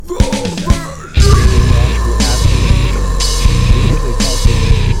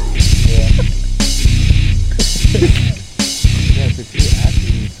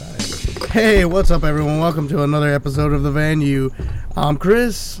Hey, what's up, everyone? Welcome to another episode of The Venue. I'm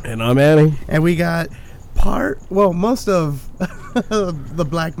Chris. And I'm Manny. And we got most of the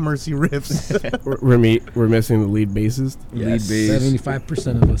Black Mercy Riffs. We're missing the lead bassist. Yes. Lead bass.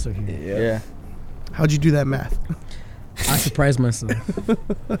 75% of us are here. Yeah. How'd you do that math? I surprised myself.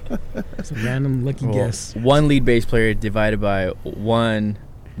 It's a random lucky guess. One lead bass player divided by one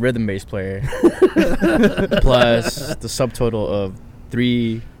rhythm bass player plus the subtotal of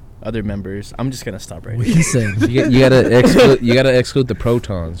 3 other members. I'm just gonna stop right What here. he said. You gotta exclude the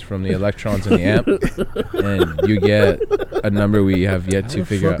protons from the electrons in the amp, and you get a number we have yet to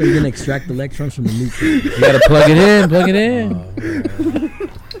figure out. How the fuck are you gonna extract electrons from the neutrons? You gotta plug it in.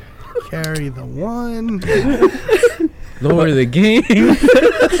 Carry the one. Lower the gain.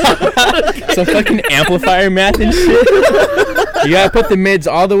 Some fucking amplifier math and shit. You gotta put the mids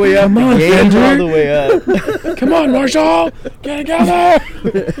all the way up, Come the on, gains all Fender. the way up. Come on, Marshall, get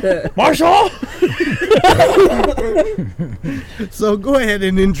together. Marshall. So go ahead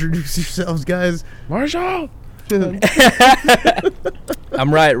and introduce yourselves, guys. Marshall.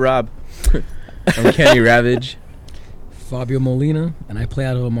 I'm right, Rob. I'm Kenny Ravage. Fabio Molina, and I play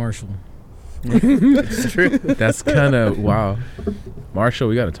out of a Marshall. It's true. That's kind of wow. Marshall,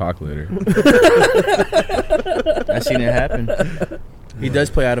 we gotta talk later. I've seen it happen. He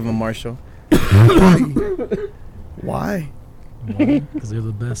does play out of a Marshall. Why? Because they're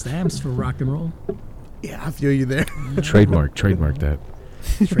the best amps for rock and roll. Yeah, I feel you there. Trademark that.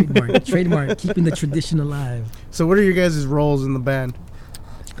 Trademark, keeping the tradition alive. So what are your guys' roles in the band?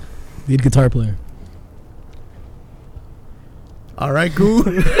 Lead guitar player. All right, cool.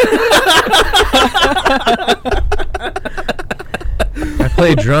 I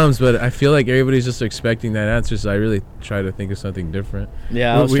play drums, but I feel like everybody's just expecting that answer, so I really try to think of something different.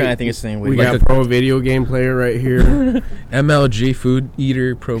 Yeah, I was trying to think of something We weird. got a pro video game player right here. MLG, Food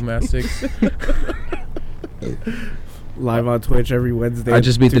Eater, Pro Mastics. Live on Twitch every Wednesday. I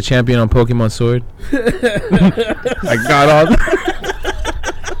just beat the champion on Pokemon Sword. I got all.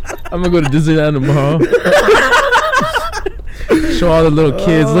 I'm gonna go to Disneyland tomorrow. Show all the little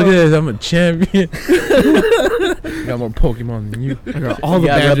kids. Look at this. I'm a champion. Got more Pokemon than you. I got all the You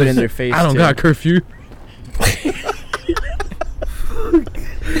gotta rub it in badges. their face. I don't too. got curfew.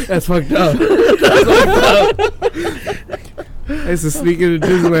 That's fucked up. I used to sneak into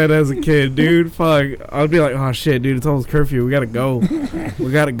Disneyland as a kid, dude. Fuck. I'd be like, oh shit, dude, it's almost curfew. We gotta go.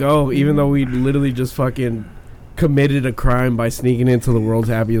 Even though we literally just fucking committed a crime by sneaking into the world's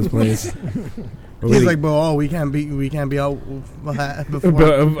happiest place. He's like, bro, we can't be out before.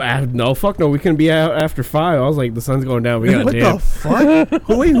 No, fuck no. We couldn't be out after 5. I was like, the sun's going down. We gotta What dip. the fuck?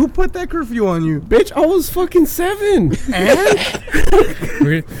 Who put that curfew on you? Bitch, I was fucking 7.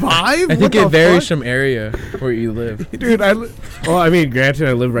 And 5? I think it varies from area where you live. Dude, granted,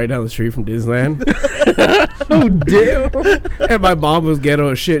 I live right down the street from Disneyland. Oh, damn. And my mom was ghetto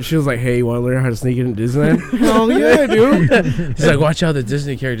as shit. She was like, hey, you want to learn how to sneak into Disneyland? Hell yeah, dude. He's like, watch out, the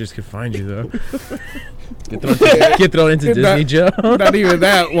Disney characters could find you, though. Get thrown into Disney jail. Not even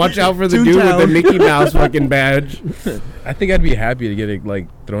that. Watch out for the dude with the Mickey Mouse fucking badge. I think I'd be happy to get it, like,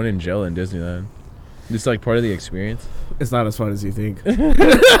 thrown in jail in Disneyland. It's like part of the experience. It's not as fun as you think.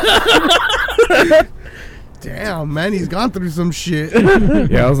 Damn, man, he's gone through some shit.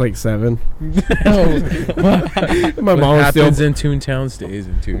 Yeah, I was like 7. My What mom was still... happens in Toontown stays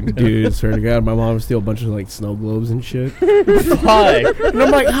in Toontown. Dude, swear to God, my mom would steal a bunch of like snow globes and shit. Why? And I'm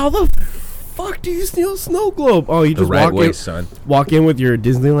like, how the fuck do you steal a snow globe? Oh, you The just right way, son. walk in with your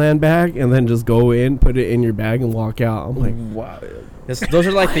Disneyland bag and then just go in, put it in your bag and walk out. I'm like, Wow. Those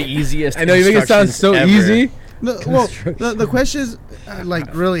are like the easiest. I know you make it sound so instructions ever. easy. The question is,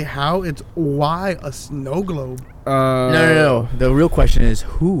 really how? It's why a snow globe? No. The real question is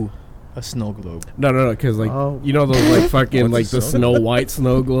who a snow globe. No, because like you know those like fucking like the Snow White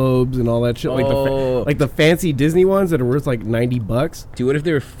snow globes and all that shit, like the fancy Disney ones that are worth like $90. Dude, what if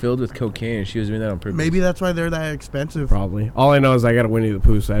they were filled with cocaine and she was doing that on purpose? Maybe that's why they're that expensive. Probably. All I know is I got a Winnie the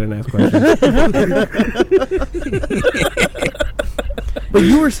Pooh, so I didn't ask questions. But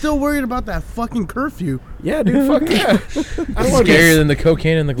you were still worried about that fucking curfew. Yeah, dude, fuck yeah. Scarier than the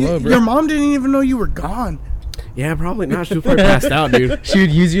cocaine in the globe, bro. Your mom didn't even know you were gone. Yeah, probably not. She was probably passed out, dude. She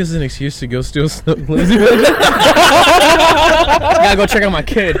would use you as an excuse to go steal snow globes. Gotta go check on my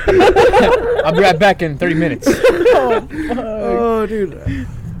kid. I'll be right back in 30 minutes. Oh, dude.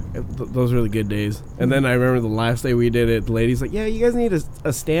 Those were the good days. And then I remember the last day we did it, the lady's like, yeah, you guys need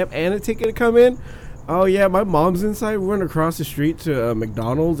a stamp and a ticket to come in? Oh, yeah, my mom's inside. We went across the street to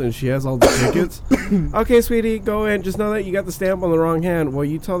McDonald's, and she has all the tickets. Okay, sweetie, go in. Just know that you got the stamp on the wrong hand. Well,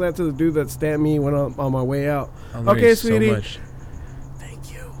 you tell that to the dude that stamped me when on my way out. Okay, sweetie. So much.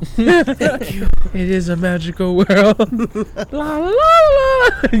 Thank you. It is a magical world. La la la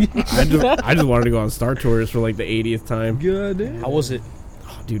la. I just wanted to go on Star Tours for like the 80th time. How was it?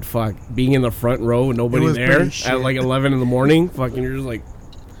 Oh, dude, fuck. Being in the front row with nobody was there pretty shit. at like 11 in the morning, fucking, you're just like,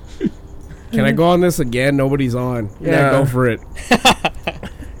 can I go on this again? Nobody's on. Yeah, go for it.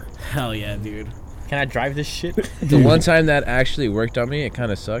 Hell yeah, dude. Can I drive this shit? The one time that actually worked on me, it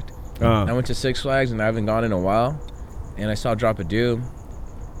kind of sucked. I Uh, went to Six Flags and I haven't gone in a while, and I saw Drop a Doom,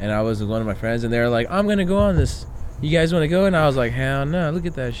 and I was with one of my friends, and they were like, "I'm gonna go on this. You guys want to go?" And I was like, "Hell no! Look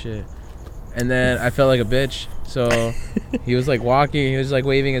at that shit." And then I felt like a bitch. So he was like walking, he was like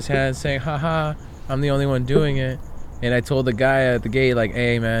waving his hand, saying, "Ha ha! I'm the only one doing it." And I told the guy at the gate, like,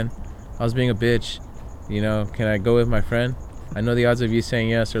 "Hey man, I was being a bitch. You know, can I go with my friend? I know the odds of you saying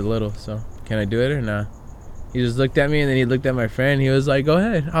yes are little, so can I do it or not?" He just looked at me, and then he looked at my friend. He was like, "Go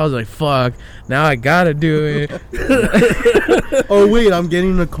ahead." I was like, "Fuck, now I gotta do it." Oh wait, I'm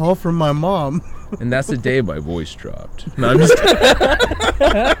getting a call from my mom. And that's the day my voice dropped. No, I'm just kidding.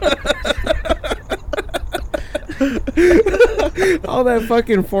 all that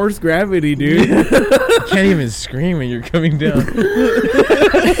fucking forced gravity, dude. You can't even scream when you're coming down.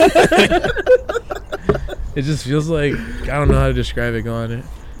 It just feels like, I don't know how to describe it. Go on it.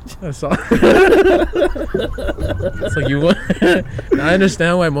 That's all. It's like you want. I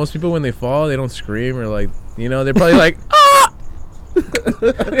understand why most people, when they fall, they don't scream or like, you know, they're probably like, ah!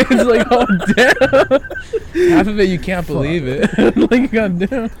 It's like, oh damn. Half of it you can't believe it. Like,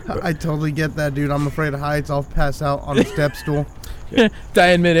 goddamn. I totally get that, dude. I'm afraid of heights. I'll pass out on a step stool.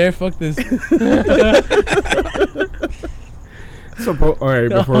 Die in midair. Fuck this. All right,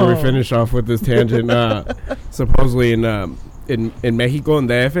 before we finish off with this tangent, supposedly in Mexico and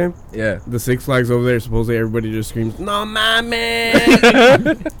DF, Yeah. the Six Flags over there, supposedly everybody just screams, "No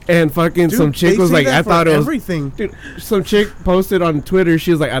mames!" And fucking Dude, some chick they was say like, that I for thought it was. everything. Dude, some chick posted on Twitter, she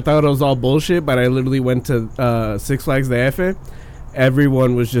was like, I thought it was all bullshit, but I literally went to Six Flags DF.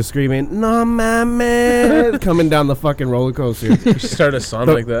 Everyone was just screaming, "No mames!" coming down the fucking roller coaster. You should start a song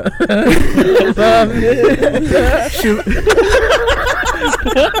like that.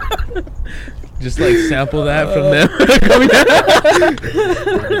 Just like sample that from them.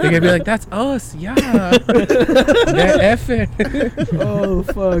 They're gonna be like, "That's us, yeah." They're effing. Oh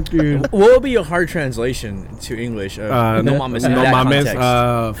fuck, dude. What would be a hard translation to English? No mames. In No that mames.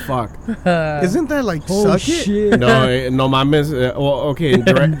 context? Fuck. Isn't that like Oh suck it? shit. No mames. Well, okay.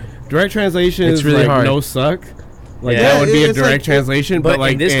 Direct translation It's is really like hard. no suck. Like Yeah, that would be a it's direct like- translation, but but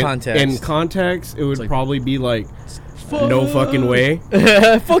like in this context- in context, it would like- probably be like no fucking way.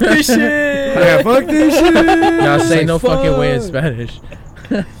 Fuck this shit. Yeah, fuck this shit. Now say Like, no fucking way in fuck. Spanish.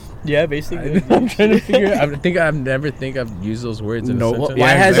 Yeah, basically. I'm trying to figure out. I've never think I've used those words in No, a sentence. yeah, Why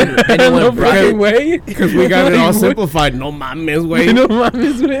hasn't exactly. anyone No brought fucking way. Because we got it all Like, what? simplified. No mames way. No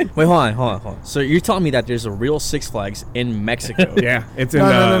mames way. Wait, hold on. So you're telling me that there's a real Six Flags in Mexico? Yeah, it's in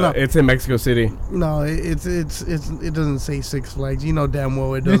No. it's in Mexico City. No, it doesn't say Six Flags. You know damn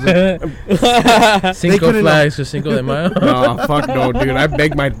well it doesn't. Cinco couldn't- flags for Cinco de Mayo. No, fuck no, dude. I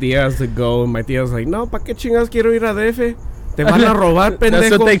begged my tias to go, and my tia's like, no, ¿pa qué chingas quiero ir a DF? Te van a robar, pendejo.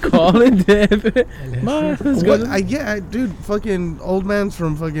 That's what they call it. Ma, let's go. Dude, fucking old man's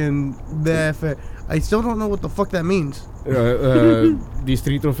from fucking DF. I still don't know what the fuck that means.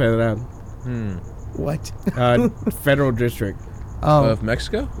 Distrito Federal. What? Federal District. Of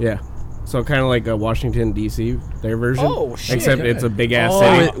Mexico? Yeah. So kind of like Washington, D.C., their version. Oh, shit. Except it's a big-ass Oh,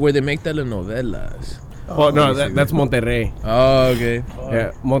 city. where they make telenovelas. Well, no, that's Monterrey. Oh, okay.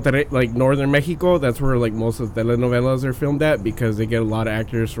 Yeah, Monterrey, like northern Mexico, that's where like most of the telenovelas are filmed at because they get a lot of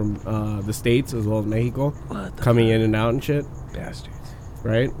actors from the States as well as Mexico coming in and out and shit, Bastards.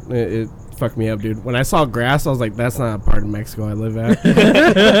 right? It fucked me up, dude. When I saw grass, I was like, that's not a part of Mexico I live at.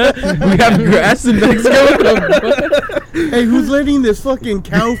 We have grass in Mexico? Hey, who's letting this fucking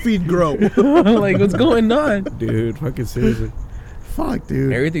cow feed grow? Like, what's going on? Dude, fucking seriously. Fuck,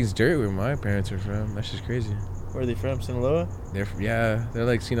 dude. Everything's dirt where my parents are from. That's just crazy. Where are they from? Sinaloa? They're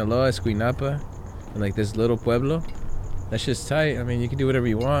like Sinaloa, Escuinapa, and like this little pueblo. That's just tight. I mean, you can do whatever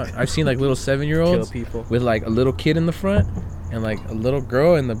you want. I've seen like little 7-year-olds Kill people. with like a little kid in the front and like a little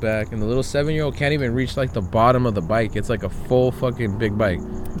girl in the back, and the little 7-year-old can't even reach like the bottom of the bike. It's like a full fucking big bike.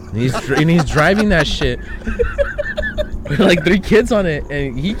 And he's driving that shit. With like 3 kids on it,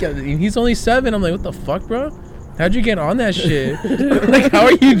 and he's only 7. I'm like, what the fuck, bro? How'd you get on that shit? Like, how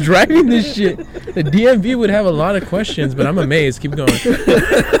are you driving this shit? The DMV would have a lot of questions, but I'm amazed. Keep going.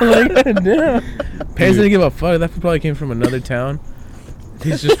 Like, damn. Parents didn't give a fuck. That probably came from another town.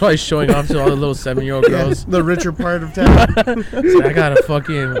 He's just probably showing off to all the little 7-year-old girls. The richer part of town. So I got a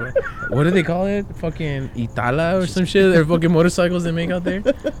fucking, what do they call it? Fucking Itala or some shit. They're fucking motorcycles they make out there.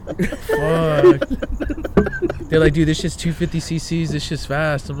 Fuck. They're like, dude, this shit's 250 cc's. This shit's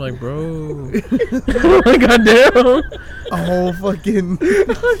fast. I'm like, bro. Oh my god, damn. A whole fucking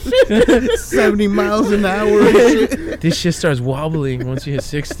 70 miles an hour and shit. This shit starts wobbling once you hit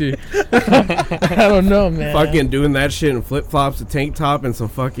 60. I don't know, man. Fucking doing that shit in flip flops, a tank top, and some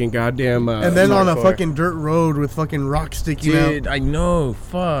fucking goddamn. And then on a hardcore. fucking dirt road with fucking rocks sticking Dude, out. I know.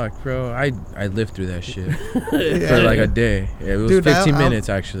 Fuck, bro. I lived through that shit Yeah. for like a day. Yeah, it was Dude, 15 I- minutes,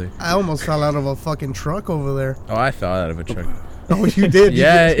 actually. I almost fell out of a fucking truck over there. Oh, I fell out of a truck. Oh, you did?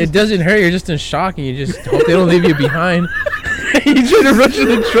 Yeah, it doesn't hurt. You're just in shock, and you just hope they don't leave you behind. You try to rush to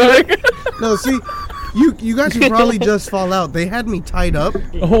the truck. No, see, you guys should probably just fall out. They had me tied up.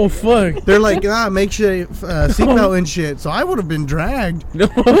 Oh, fuck. They're like, make sure seatbelt and shit. So I would have been dragged. No.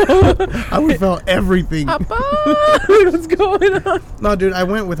 I would have felt everything. What's going on? No, dude, I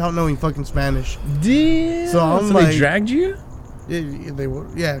went without knowing fucking Spanish. Damn. So I'm they like- dragged you? Yeah, they were,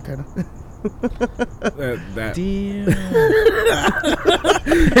 yeah, kind of. That Damn.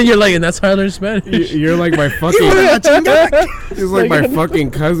 And you're like, and that's how I learned Spanish. you're like my fucking. He's like my fucking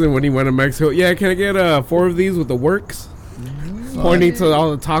cousin when he went to Mexico. Yeah, can I get 4 of these with the works? Pointing to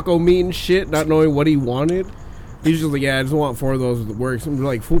all the taco meat and shit, not knowing what he wanted. He's just like, yeah, I just want 4 of those with the works. I'm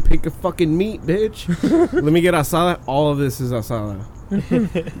like, fool, pick a fucking meat, bitch. Let me get asada. All of this is asada.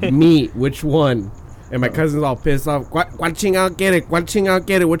 Meat, which one? And my cousin's all pissed off. ¿Cuál chingado quiere? ¿Cuál chingado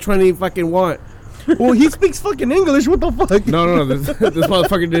quiere? Which one do you fucking want? Well, he speaks fucking English. What the fuck? No. This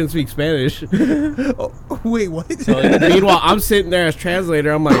motherfucker didn't speak Spanish. Oh, wait, what? Meanwhile, I'm sitting there as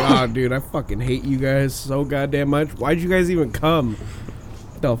translator. I'm like, oh, dude, I fucking hate you guys so goddamn much. Why'd you guys even come?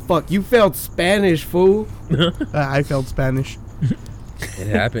 The fuck? You failed Spanish, fool. I felt Spanish. It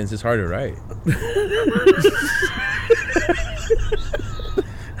happens. It's hard to write.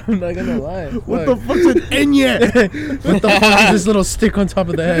 I'm not gonna lie. What the fuck's an enye? What the fuck is this little stick on top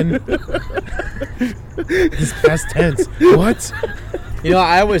of the head? It's past tense. What? You know,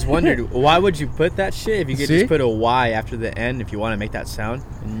 I always wondered, why would you put that shit if you could See? just put a Y after the N if you want to make that sound?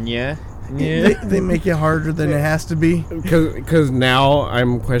 Yeah. They make it harder than it has to be. Because now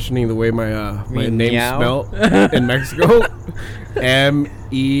I'm questioning the way my mean name's meow? spelled in Mexico.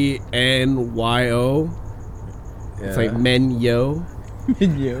 Menyo. It's like Menyo.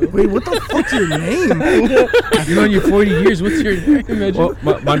 Wait, what the fuck's your name? I've known you 40 years. What's your name? Well,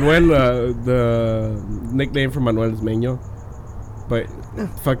 Manuel, the nickname for Manuel is Menyo. But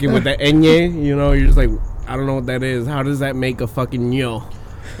fucking with the enye, you know, you're just like, I don't know what that is. How does that make a fucking nyo?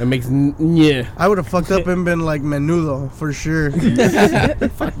 It makes nye. I would have fucked up and been like menudo for sure.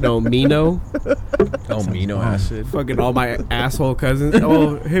 Fuck no, Mino. Oh, amino acid. Fucking all my asshole cousins.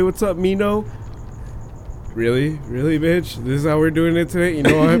 Oh, hey, what's up, Mino? Really, bitch? This is how we're doing it today? You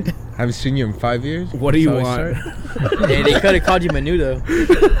know what? I haven't seen you in 5 years. What do you That's how we want? start. Hey, they could have called you Menudo.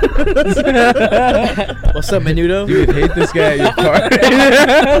 What's up, Menudo? You would hate this guy at your party.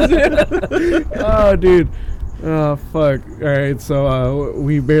 Oh, dude. Oh, fuck. All right, so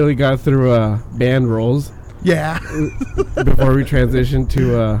we barely got through band roles Yeah. before we transitioned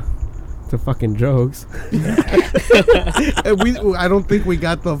to fucking jokes. And I don't think we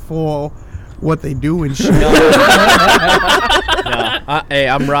got the full what they do and shit. Hey,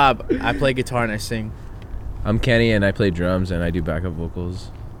 I'm Rob. I play guitar and I sing. I'm Kenny, and I play drums, and I do backup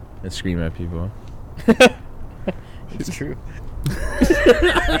vocals and scream at people. It's true.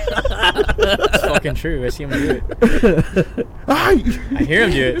 It's fucking true. I see him do it. I hear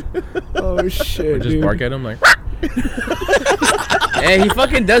him do it. Oh, shit, Or just dude. bark at him like. Hey, he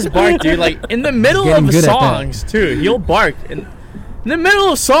fucking does bark, dude. Like in the middle Getting of good at that. songs, too. He'll bark in the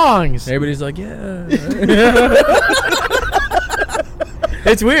middle of songs. Everybody's like, yeah.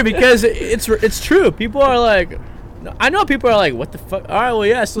 It's weird because it's true. People are like, I know people are like, what the fuck? All right, well,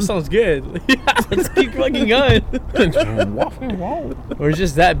 yeah, it still sounds good. Yeah, let's keep fucking going. Or it's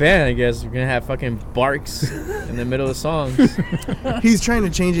just that band, I guess. We're gonna have fucking barks in the middle of songs. He's trying to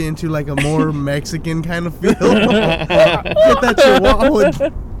change it into like a more Mexican kind of feel. Get that shit wallet.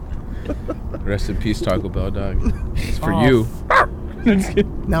 Rest in peace, Taco Bell, dog. It's for Oh, you.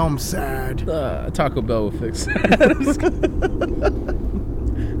 Now I'm sad. Taco Bell will fix it.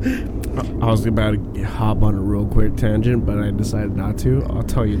 I was about to hop on a real quick tangent, but I decided not to. I'll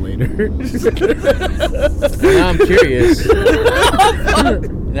tell you later. Now I'm curious.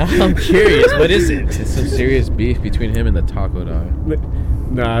 Now I'm curious. What is it? It's some serious beef between him and the taco dog.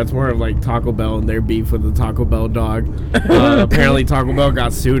 Nah, it's more of like Taco Bell and their beef with the Taco Bell dog. Apparently, Taco Bell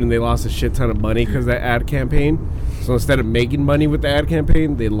got sued and they lost a shit ton of money because of that ad campaign. So instead of making money with the ad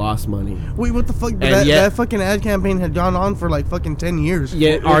campaign, they lost money. Wait, what the fuck? That fucking ad campaign had gone on for like fucking 10 years.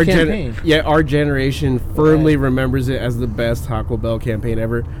 Yet What campaign? our generation firmly remembers it as the best Taco Bell campaign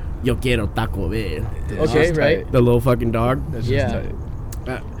ever. Yo quiero Taco Bell. Okay, right. The little fucking dog. Yeah.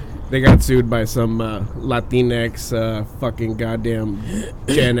 They got sued by some Latinx fucking goddamn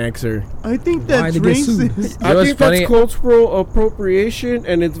Gen Xer. I think Why that's they get sued? racist. I was think funny- that's cultural appropriation,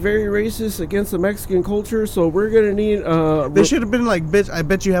 and it's very racist against the Mexican culture. So we're gonna need. They should have been like, bitch, I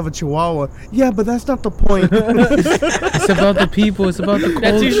bet you have a chihuahua. Yeah, but that's not the point. It's about the people. It's about the culture.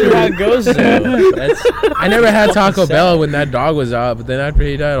 That's usually how it goes, though. That's I never had Taco Bell when that dog was out, but then after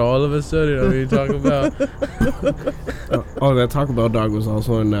he died, all of a sudden, I mean, Taco Bell. that Taco Bell dog was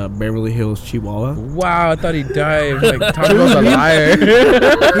also in Beverly Hills, Chihuahua. Wow, I thought he died. Like Taco Bell's a liar. He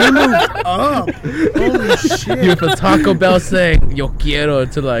moved up. Holy shit. You with the Taco Bell saying "Yo quiero"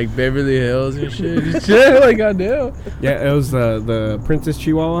 to like Beverly Hills and shit. Like goddamn. Yeah, it was the Princess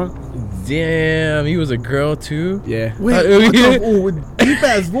Chihuahua. Damn, he was a girl too. Yeah. Wait, with deep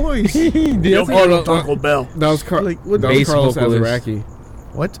ass voice. Taco Bell. That was Like, what that was bass Carlos vocalist. Azaraki.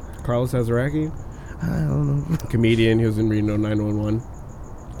 What? Carlos Azaraki, I don't know. comedian. He was in Reno 911.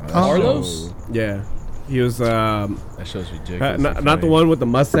 Carlos? Yeah. He was That show's ridiculous. not the one with the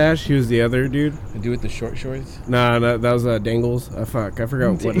mustache. He was the other dude. The dude with the short shorts. Nah, that was Dangles. I forgot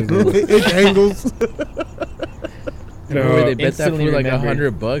what his name was. It angles. Remember where they bet that Instantly for like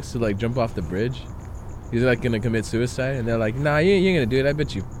remembered. $100 to like jump off the bridge? He's like gonna commit suicide, and they're like, "Nah, you ain't gonna do it. I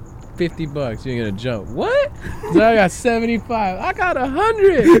bet you $50 you ain't gonna jump." What? So I got 75. I got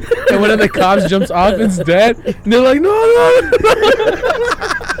 100. And one of the cops jumps off and's dead. And they're like, "No."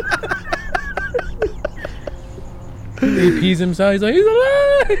 He pees himself. He's like, "He's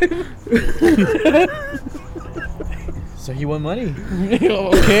alive." So he won money.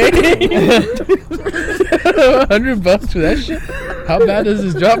 Okay. $100 for that shit? How bad does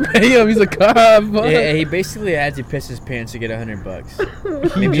his job pay him? He's a cop. Yeah, he basically had to piss his pants to get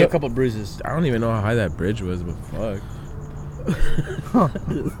 $100. Maybe a couple bruises. I don't even know how high that bridge was, but fuck.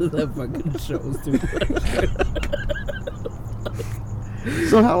 That fucking shows, dude.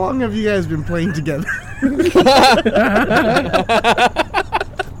 So how long have you guys been playing together?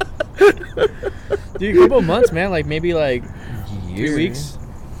 Dude, a couple months, man. Like maybe like 3 weeks.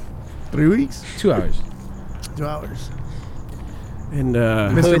 3 weeks? 2 hours. 2 hours. And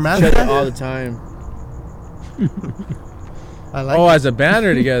Mr. With Math each other Guy? all the time. I like Oh, it. as a band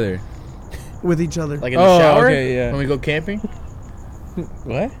or together? With each other. Like in the Oh, shower okay, yeah. when we go camping.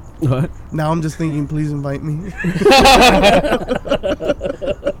 What? what? Now I'm just thinking, please invite me.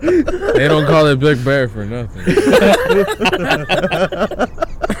 They don't call it Big Bear for nothing.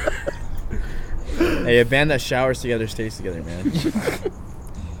 Hey, a band that showers together stays together, man.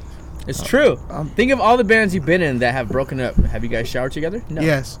 It's true. Think of all the bands you've been in that have broken up. Have you guys showered together? No.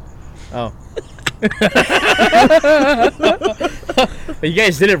 Yes. Oh. But you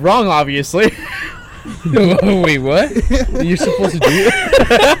guys did it wrong, obviously. Wait, what? You're supposed to do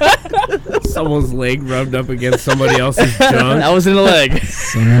it? Someone's leg rubbed up against somebody else's junk. That was in the leg.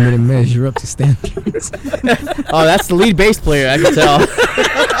 So remember to measure up to standards. Oh, that's the lead bass player, I can tell.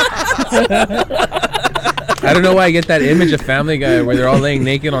 I don't know why I get that image of Family Guy where they're all laying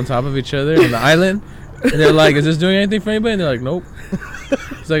naked on top of each other on the island. And they're like, "Is this doing anything for anybody?" And they're like, "Nope."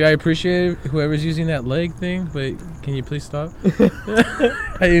 It's like, "I appreciate whoever's using that leg thing, but can you please stop?"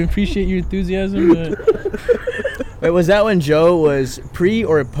 I appreciate your enthusiasm, but Wait, was that when Joe was pre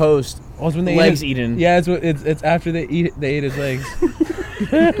or post also when they legs ate eaten? Yeah, it's after they ate his legs.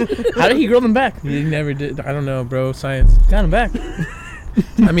 How did he grow them back? He never did. I don't know, bro. Science. Got them back.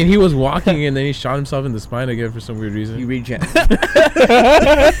 I mean, he was walking and then he shot himself in the spine again for some weird reason. You regen.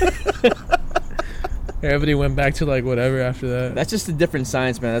 Everybody went back to like whatever after that. That's just a different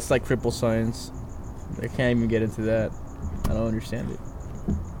science, man. That's like cripple science. I can't even get into that. I don't understand it.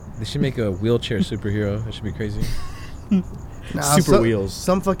 They should make a wheelchair superhero. That should be crazy. Nah, Super wheels.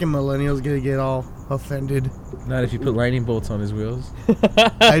 Some fucking millennials gonna get all offended. Not if you put lightning bolts on his wheels.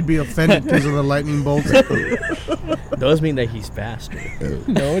 I'd be offended because of the lightning bolts. Those mean that he's faster.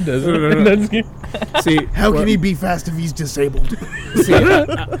 No, it doesn't. That's good. See, How can he be fast if he's disabled? see,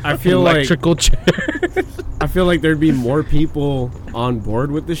 I feel like Electrical chair. I feel like there'd be more people on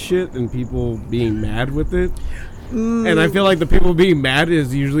board with this shit than people being mad with it. And I feel like the people being mad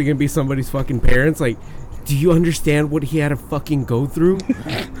is usually gonna be somebody's fucking parents. Like, do you understand what he had to fucking go through?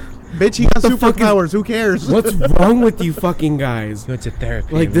 Bitch, he got the fuck is- superpowers. Who cares? What's wrong with you fucking guys? He went to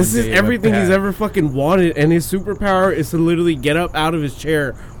therapy. Like, this one is day, everything like he's that. ever fucking wanted, and his superpower is to literally get up out of his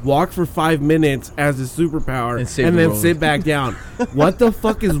chair, walk for 5 minutes as his superpower, And save and the then world. sit back down. What the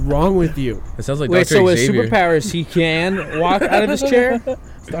fuck is wrong with you? It sounds like Wait, Dr. so with Xavier. superpowers, he can walk out of his chair?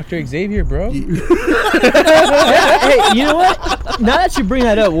 It's Dr. Xavier, bro. Yeah, hey, you know what? Now that you bring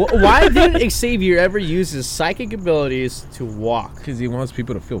that up, why didn't Xavier ever use his psychic abilities to walk? Because he wants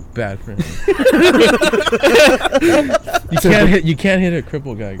people to feel bad for him. you can't hit a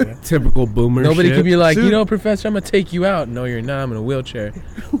crippled guy. Typical boomer Nobody shit. can be like, Dude. you know, Professor, I'm gonna take you out. No, you're not. I'm in a wheelchair.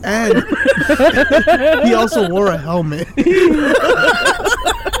 And he also wore a helmet.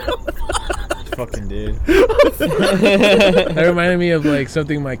 Fucking dude. That reminded me of like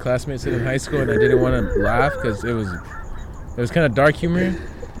something my classmates did in high school, and I didn't want to laugh because it was kind of dark humor.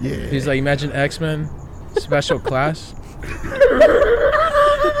 Yeah. He's like, imagine X-Men special class.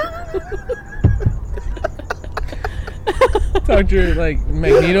 Dr. like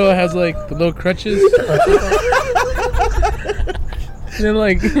Magneto has like the little crutches. And then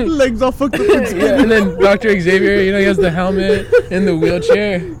like Legs all fucked up. yeah, and then Dr. Xavier, you know, he has the helmet and the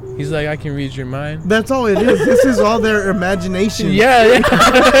wheelchair. He's like, I can read your mind. That's all it is. This is all their imagination. Yeah.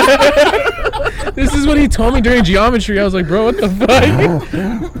 This is what he told me during geometry. I was like, bro, what the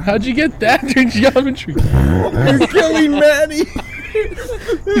fuck? How'd you get that during geometry? You're killing Manny.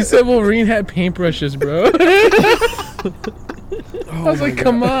 He said Wolverine had paintbrushes, bro. I was like,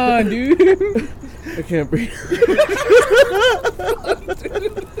 come on, dude. I can't breathe.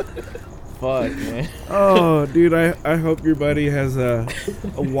 Fuck, man. Oh, dude, I hope your buddy has a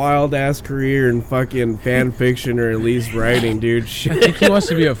wild ass career in fucking fan fiction or at least writing, dude. I Shit. think he wants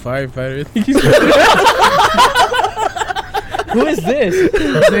to be a firefighter. I think he's Who is this?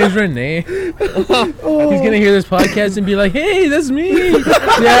 His name's Renee. He's gonna hear this podcast and be like, "Hey, that's me.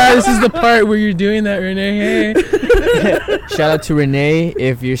 Yeah, this is the part where you're doing that, Renee. Hey." Shout out to Renee.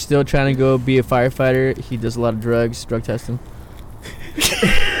 If you're still trying to go be a firefighter, he does a lot of drug testing.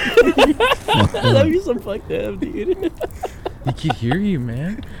 That'd be so fucked up, dude. He can hear you,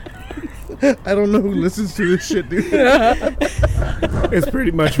 man. I don't know who listens to this shit, dude. It's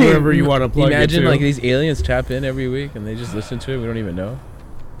pretty much whatever you want to plug Imagine it to. like these aliens tap in every week and they just listen to it. We don't even know.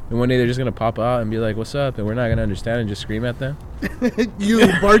 And one day they're just gonna pop out and be like, "What's up?" And we're not gonna understand and just scream at them. You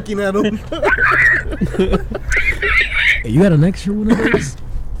barking at him. You got an extra one of those?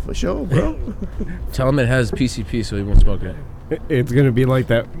 For sure, bro. Tell him it has PCP so he won't smoke it. It's gonna be like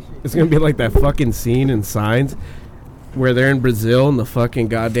that. It's gonna be like that fucking scene in Signs where they're in Brazil and the fucking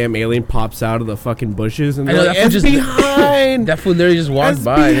goddamn alien pops out of the fucking bushes and I know they're like, that fool "It's just behind." That fool literally just walked That's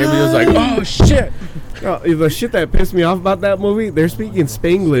by and everybody was like, behind. "Oh shit!" Oh, the shit that pissed me off about that movie, they're speaking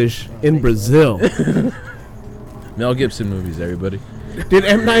Spanglish in Brazil. Mel Gibson movies, everybody. Did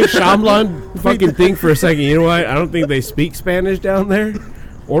M. Night Shyamalan fucking think for a second, you know what? I don't think they speak Spanish down there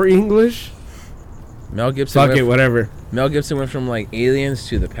or English. Mel Gibson. Fuck went it, whatever. Mel Gibson went from like Aliens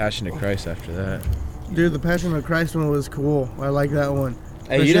to The Passion of Christ after that. Dude, the Passion of Christ one was cool. I like that one.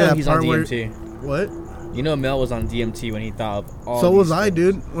 Hey, you Especially know that he's on part where- DMT. What? You know Mel was on DMT when he thought of all So these was I, things.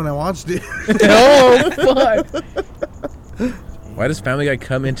 dude, when I watched it. Oh fuck! Why does Family Guy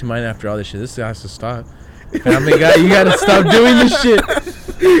come into mind after all this shit? This has to stop. Family Guy, you gotta stop doing this shit.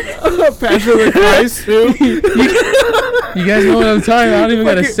 Passion of the Christ, too. You guys know what I'm talking about. I don't even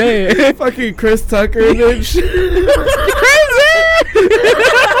gotta say it. Fucking Chris Tucker and then shit.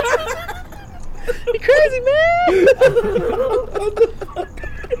 You crazy, man!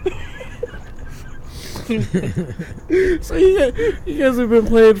 So you guys have been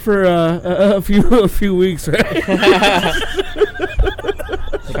playing for a few weeks, right?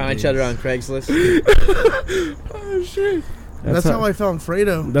 Found each other on Craigslist. Oh shit! That's how I found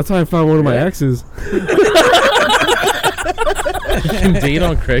Fredo. That's how I found one of my exes. You can date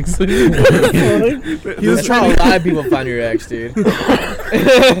on Craigslist. That's how a lot of people find your ex, dude.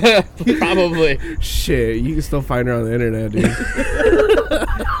 Probably. Shit, you can still find her on the internet, dude.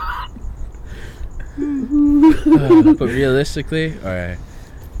 But realistically, all right.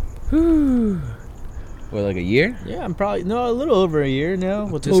 What, like a year? Yeah, I'm probably a little over a year now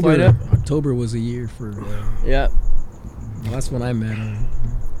with this October, lineup. October was a year for. Yeah, That's when I met him.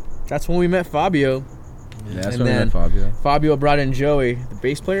 that's when we met Fabio. Yeah, that's And when I then- met Fabio. Fabio brought in Joey, the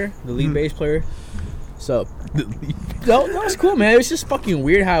bass player, the lead bass player. So, that was cool, man. It was just fucking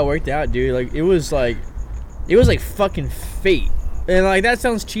weird how it worked out, dude. Like it was like fucking fate. And like that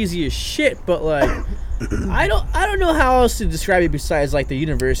sounds cheesy as shit, but like I don't know how else to describe it besides like the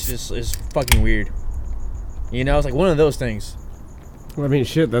universe just is fucking weird. You know, it's like one of those things. Well, I mean,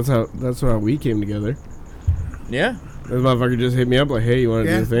 shit. That's how we came together. Yeah. This motherfucker just hit me up like, hey, you want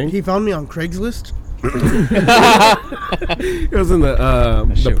to do a thing? He found me on Craigslist. It was in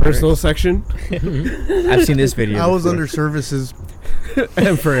the personal section. I've seen this video. I was before. under services.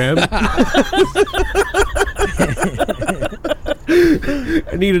 And for him.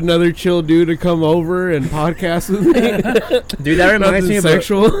 I need another chill dude to come over and podcast with me. Dude, that reminds me of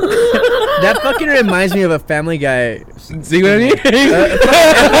sexual. that fucking reminds me of a Family Guy. See what I mean?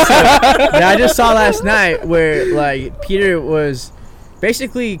 That I just saw last night, where like Peter was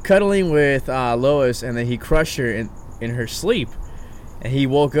basically cuddling with Lois, and then he crushed her in her sleep, and he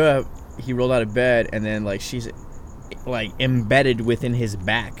woke up. He rolled out of bed, and then like she's like embedded within his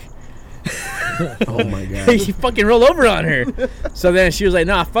back. Oh my god. He fucking rolled over on her. So then she was like,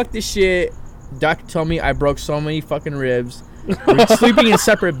 nah, fuck this shit. Doctor told me I broke so many fucking ribs. We're sleeping in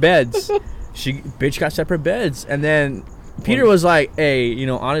separate beds. Bitch got separate beds. And then Peter was like, hey, you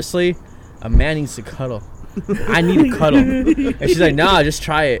know, honestly, a man needs to cuddle. I need a cuddle. And she's like, nah, just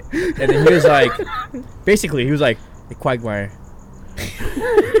try it. And then he was like, basically, he was like, hey, Quagmire.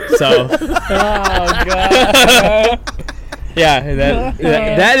 So, oh god. Yeah,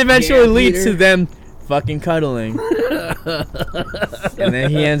 that eventually leads to them fucking cuddling. And then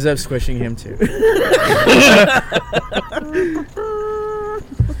he ends up squishing him too.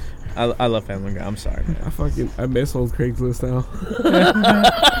 I love Family Guy. I'm sorry, man. I miss old Craigslist now.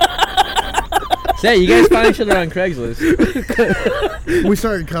 Say, you guys find each other on Craigslist. We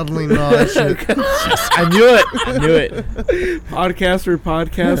started cuddling and all that shit. I knew it. Podcast for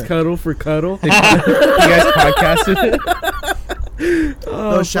podcast, cuddle for cuddle. You guys podcasted?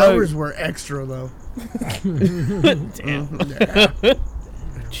 Those showers were extra though. Damn.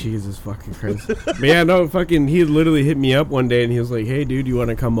 Jesus fucking Christ. But yeah, no, fucking, he literally hit me up one day and he was like, hey dude, you want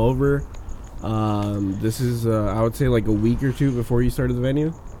to come over? This is, I would say like a week or two before you started the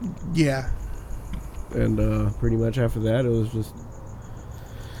venue. Yeah. And pretty much after that, it was just,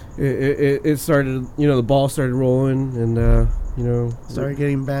 it started, you know, the ball started rolling and, you know. Started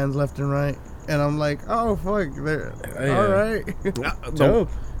getting bands left and right. And I'm like, oh, fuck. They're all right. Dope.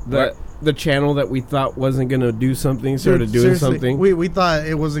 The channel that we thought wasn't going to do something started doing something. We thought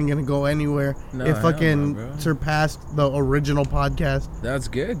it wasn't going to go anywhere. No, it fucking bro. surpassed the original podcast. That's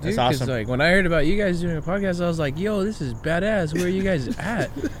good, dude. That's 'Cause, awesome. like, when I heard about you guys doing a podcast, I was like, yo, this is badass. Where are you guys at?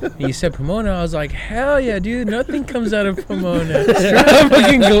 And you said Pomona. I was like, hell yeah, dude. Nothing comes out of Pomona. I'm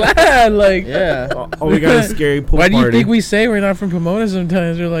fucking glad. Like, Yeah. Oh, we got a scary pool why do you party. think we say we're not from Pomona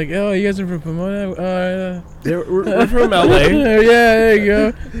sometimes? We're like, oh, you guys are from Pomona? We're from LA. Yeah, there you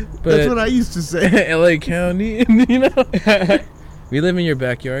go. But That's what I used to say. LA County, you know? We live in your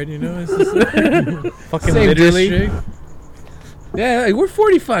backyard, you know? It's just Fucking same literally. district. Yeah, like, we're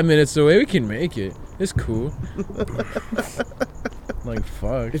 45 minutes away. We can make it. It's cool. Like,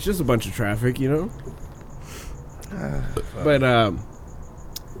 fuck. It's just a bunch of traffic, you know? But,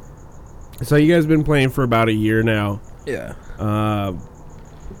 so you guys been playing for about a year now. Yeah.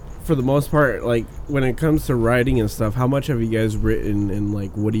 For the most part, like, when it comes to writing and stuff, how much have you guys written and,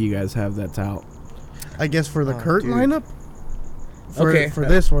 like, what do you guys have that's out? I guess for the Kurt dude. lineup? Okay. For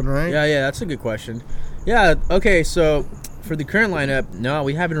this one, right? Yeah, that's a good question. Yeah, okay, so for the current lineup, no,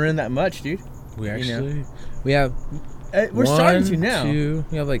 we haven't written that much, dude. We You know. actually... We have... We're starting to now.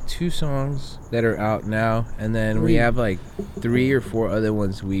 We have, like, 2 songs that are out now. And then 3. we have, like, 3 or 4 other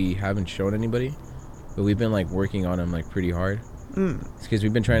ones we haven't shown anybody. But we've been, like, working on them, like, pretty hard. It's because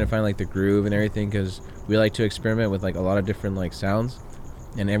we've been trying to find, like, the groove and everything, because we like to experiment with, like, a lot of different, like, sounds.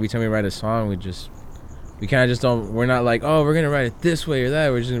 And every time we write a song, we kind of just don't, we're not like, oh, we're gonna write it this way or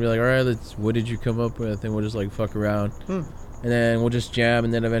that. We're just gonna be like, all right, what did you come up with? And we'll just, like, fuck around. And then we'll just jam,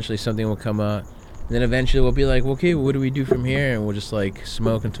 and then eventually something will come out. And then eventually we'll be like, okay, what do we do from here? And we'll just, like,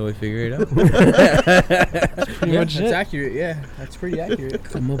 smoke until we figure it out. That's accurate, yeah. That's pretty accurate.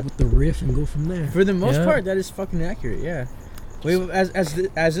 Come up with the riff and go from there. For the most Yeah. part, that is fucking accurate, yeah. Wait, as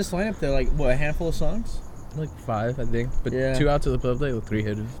this lineup, they're like, what, a handful of songs? Like 5, I think. But Yeah. 2 out to the public with 3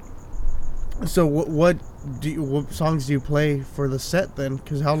 hidden. So what songs do you play for the set then?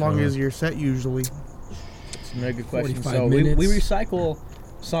 Because how long Sure. is your set usually? It's a very good question. 45 So minutes. we recycle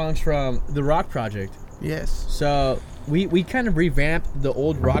songs from the Rock Project. Yes. So we kind of revamped the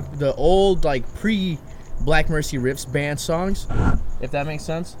old like pre Black Mercy Riffs band songs, if that makes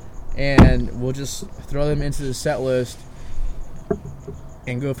sense. And we'll just throw them into the set list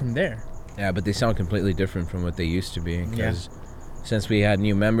and go from there. Yeah, but they sound completely different from what they used to be. Because since we had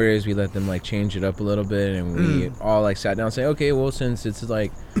new members, we let them, like, change it up a little bit. And we all, like, sat down and say, okay, well, since it's,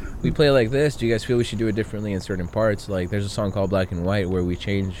 like, we play like this, do you guys feel we should do it differently in certain parts? Like, there's a song called Black and White where we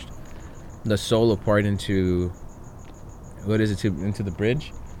changed the solo part into, what is it, into the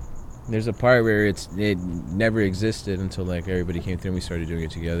bridge? There's a part where it never existed until like everybody came through and we started doing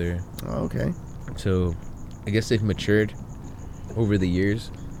it together. Oh, okay. So I guess they've matured over the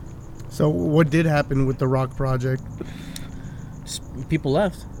years. So what did happen with the rock project? People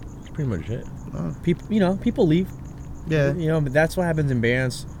left. That's pretty much it. People leave. Yeah. But that's what happens in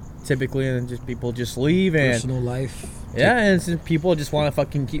bands typically, and just people just leave and Personal life. yeah, and it's just people just want to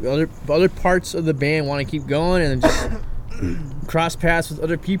fucking keep other parts of the band want to keep going and just cross paths with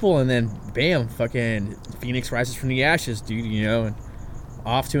other people, and then bam, fucking Phoenix rises from the ashes, dude. And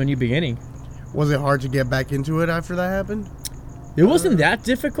off to a new beginning. Was it hard to get back into it after that happened? It wasn't that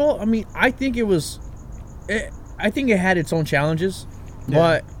difficult. I mean, I think it was. I think it had its own challenges,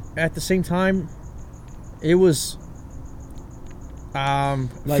 but at the same time, it was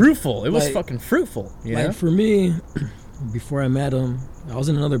fruitful. It was fucking fruitful. Like for me, before I met him, I was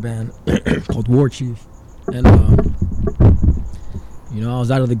in another band called War Chief, and I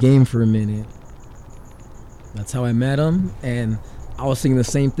was out of the game for a minute. That's how I met him, and I was thinking the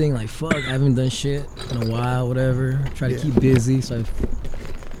same thing. Like, fuck, I haven't done shit in a while. Whatever. Try to keep busy. So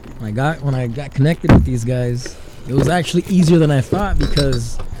when I got connected with these guys, it was actually easier than I thought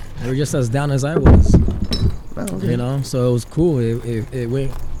because they were just as down as I was. Oh, okay. So it was cool.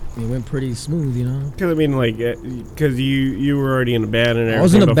 It went pretty smooth, Because I mean, like, because you were already in a band and everything. I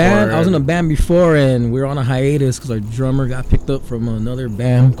was in a band before, and we were on a hiatus because our drummer got picked up from another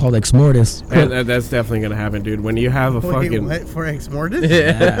band called Ex Mortis. That's definitely gonna happen, dude. When you have a fucking What, for Ex Mortis?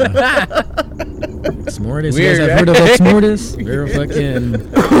 Yeah. Ex Mortis. You guys have heard of Ex Mortis? They're a fucking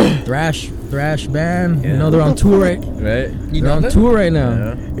thrash band. They're on tour right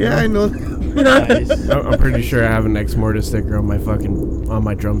now. Yeah, I know. I'm pretty sure I have an Ex Mortis sticker on my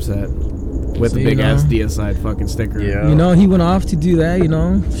drum set with the big ass DSI fucking sticker. Yeah. He went off to do that.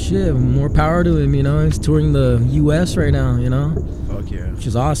 Shit, more power to him. He's touring the U.S. right now. Fuck yeah, which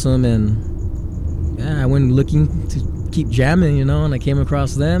is awesome. And yeah, I went looking to keep jamming. And I came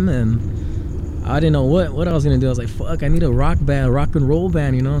across them, and I didn't know what I was gonna do. I was like, fuck, I need a rock and roll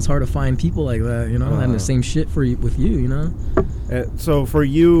band. It's hard to find people like that. Having the same shit with you. So for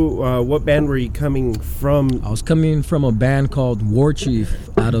you, what band were you coming from? I was coming from a band called War Chief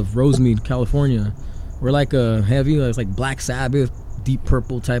out of Rosemead, California. We're like a heavy, it's like Black Sabbath, Deep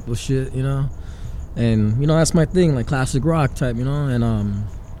Purple type of shit, And that's my thing, like classic rock type, and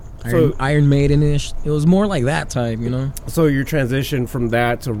Iron Maiden-ish. It was more like that type, So your transition from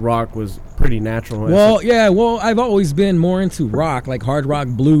that to rock was pretty natural. Well, I've always been more into rock, like hard rock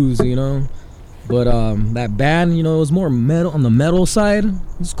blues, But that band, it was more metal on the metal side.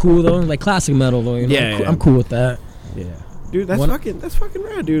 It's cool though, like classic metal though. I'm cool with that. Yeah, dude, that's fucking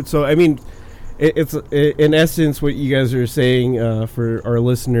rad, dude. So I mean, it's in essence what you guys are saying for our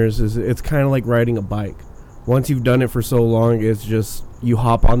listeners is it's kind of like riding a bike. Once you've done it for so long, it's just you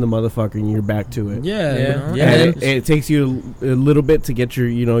hop on the motherfucker and you're back to it. Yeah. And it takes you a little bit to get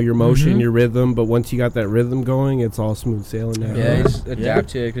your motion, your rhythm, but once you got that rhythm going, it's all smooth sailing now. Yeah, you just adapt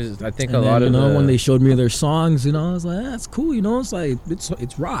to it because I think and a lot of when they showed me their songs, I was like, that's cool. It's like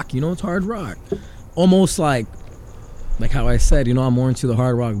it's rock. It's hard rock, almost like how I said. I'm more into the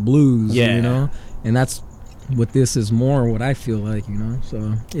hard rock blues. Yeah. And that's what this is more what I feel like,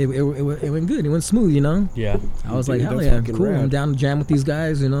 So it went good. It went smooth, Yeah. I was like, hell yeah, cool. Rad. I'm down to jam with these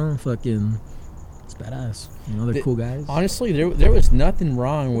guys, fucking, it's badass. They're cool guys. Honestly, there was nothing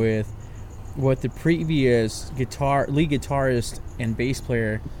wrong with what the previous lead guitarist and bass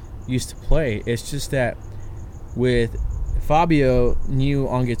player used to play. It's just that with Fabio new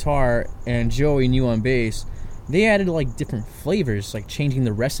on guitar and Joey new on bass, they added like different flavors, like changing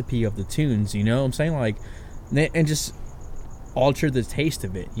the recipe of the tunes, you know what I'm saying? Like, and just altered the taste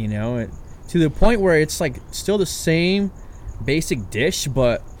of it, and to the point where it's like still the same basic dish,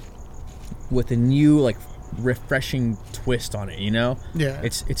 but with a new like refreshing twist on it, Yeah.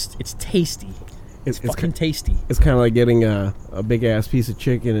 It's tasty. It's fucking tasty. It's kind of like getting a big ass piece of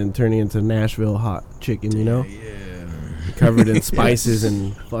chicken and turning it into Nashville hot chicken, Yeah. Covered in spices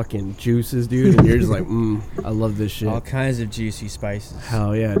and fucking juices, dude, and you're just like, I love this shit. All kinds of juicy spices.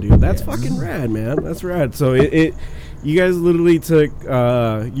 Hell yeah, dude. That's fucking rad, man. That's rad. So you guys literally took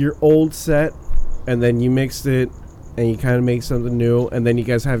your old set and then you mixed it and you kind of make something new, and then you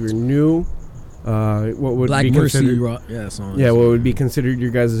guys have your new what would Black be Mercy Riffs. What would be considered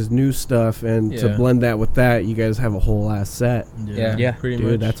your guys' new stuff, and to blend that with that, you guys have a whole ass set. Yeah, pretty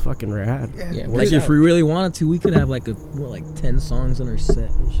Dude, much. that's fucking rad. Yeah, like if we really wanted to, we could have like 10 songs in our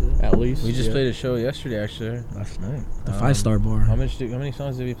set and shit. at least. We just played a show yesterday, actually. Last night. The 5-star bar. How many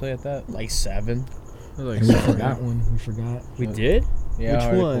songs did we play at that? like 7. Like And we forgot one. We forgot. We did? Yeah, Which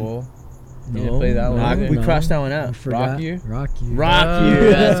Hard one? Cool. You didn't play that one either? We crossed that one out. I forgot. Rock You? Rock You. Rock You.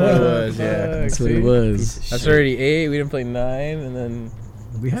 That's what it was. Yeah. That's what it was. That's already 8. We didn't play 9, and then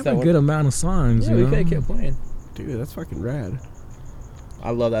We have that a one? good amount of songs. Yeah, you we know? could have kept playing. Dude, that's fucking rad. I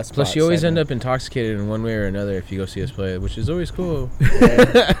love that spot. plus you always end segment. up intoxicated in one way or another if you go see us play, which is always cool.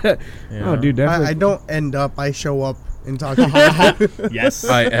 Oh, dude, definitely. I don't end up. I show up intoxicated. Yes.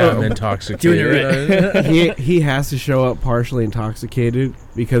 I am intoxicated. he has to show up partially intoxicated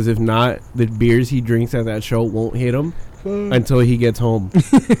because if not, the beers he drinks at that show won't hit him until he gets home.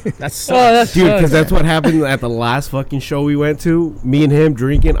 That's Dude, because that's what happened at the last fucking show we went to. Me and him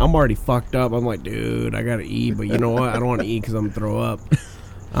drinking. I'm already fucked up. I'm like, dude, I gotta eat, but you know what? I don't want to eat because I'm gonna throw up.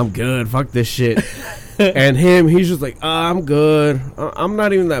 I'm good. Fuck this shit. And he's just like, I'm good. I'm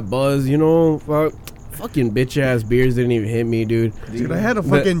not even that buzzed, you know? Fucking bitch ass beers didn't even hit me, dude. Dude, I had a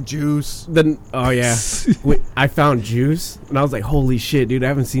fucking juice. Oh yeah, I found juice and I was like, holy shit, dude! I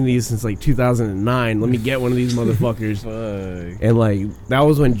haven't seen these since like 2009. Let me get one of these motherfuckers. Fuck. And like that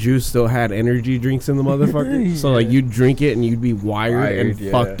was when juice still had energy drinks in the motherfucker. So like you'd drink it and you'd be wired and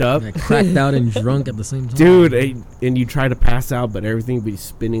yeah. fucked up, Like cracked out and drunk at the same time. dude. And you try to pass out, but everything would be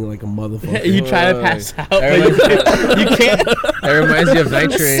spinning like a motherfucker. You try to pass out, but Everyone's- you can't. That reminds me of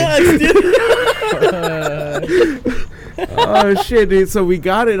Night Train. Sucks, dude. Oh shit, dude! So we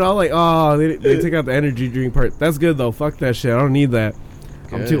got it all like, oh, they took out the energy drink part. That's good though. Fuck that shit. I don't need that.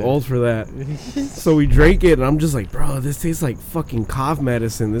 I'm too Good. old for that. So we drank it, and I'm just like, bro, this tastes like fucking cough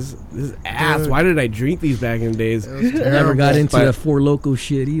medicine. This ass. Dude. Why did I drink these back in the days? It was I never got terrible. into But- the Four Loco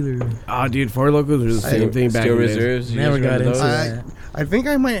shit either. Oh, dude, Four Locos are the same thing back Steel in the days. Reserves. you Never guys got remember into those? that. I think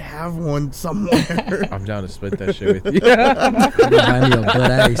I might have one somewhere. I'm down to split that shit with you. Buy me a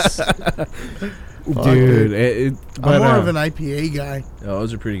Bud Ice. Dude. I'm more of an IPA guy. Oh,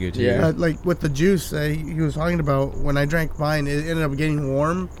 those are pretty good too. Yeah. Like with the juice he was talking about, when I drank mine, it ended up getting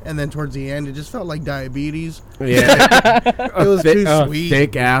warm, and then towards the end, it just felt like diabetes. Yeah. It was too sweet.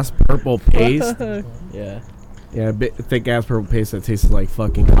 Thick ass purple paste. Yeah. Yeah, thick ass purple paste that tastes like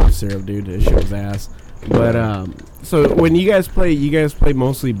fucking cough syrup, dude. It shows ass. But so when you guys play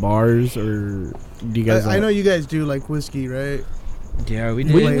mostly bars, or do you guys? I know you guys do like whiskey, right? Yeah, we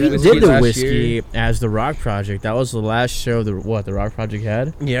We, did. we whiskey did the last whiskey year. as the Rock Project. That was the last show the Rock Project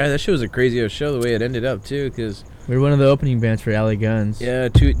had. Yeah, that shit was a crazy ass show the way it ended up too, because We were one of the opening bands for LA Guns. yeah,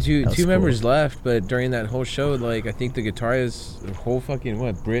 That was two members cool. left, but during that whole show, like I think the guitarist's whole fucking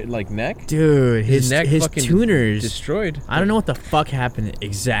neck Dude, his neck his fucking tuners. destroyed. I don't know what the fuck happened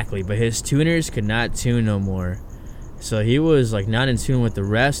exactly, but his tuners could not tune no more. So he was like not in tune with the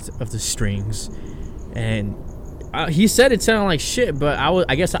rest of the strings, and he said it sounded like shit. But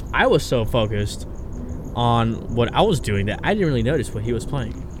I guess I was so focused on what I was doing that I didn't really notice what he was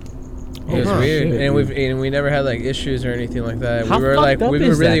playing. It was huh. weird, Shit, and we never had like issues or anything like that. How we were fucked like up we were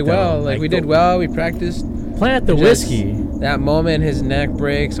is really that, well. though? Like Like, we did well. We practiced. Playing at the Just whiskey. That moment, his neck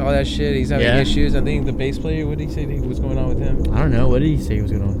breaks, all that shit. He's having Yeah. issues. I think the bass player. What did he say? What's going on with him? I don't know. What did he say he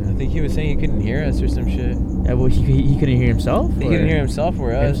was going on with I him? think he was saying he couldn't hear us or some shit. Yeah, well, he couldn't hear himself. He or- couldn't hear himself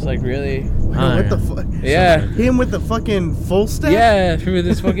or us. Like really? What the fuck? Yeah. Him with the fucking full stack? Yeah, through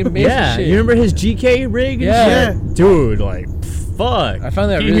this fucking bass Yeah, and shit. you remember his GK rig? And Yeah. shit? Dude, like, fuck. I found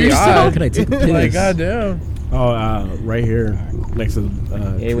that Can you really hear odd. yourself? Can I take a piss? Like goddamn. Oh, right here next to.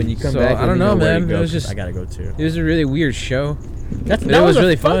 Hey, when you come So, back, I let don't me know, where man. to go, It was 'cause just- I gotta go too. It was a really weird show. That it was was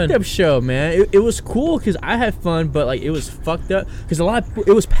really a fucked fun. up show, man. It was cool because I had fun, but like it was fucked up because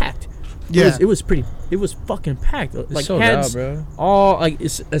it was packed. Yeah. It was fucking packed. Like sold had out, bro. all like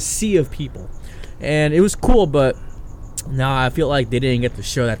it's a sea of people, and it was cool. But now I feel like they didn't get the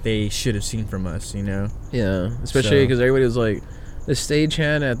show that they should have seen from us. You know? Yeah, especially So- because everybody was like, the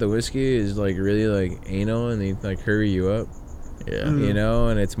stagehand at the whiskey is like really like anal, and they like hurry you up, Yeah. you know,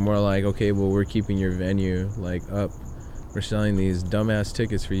 and it's more like, okay, well, we're keeping your venue like up. We're selling these dumbass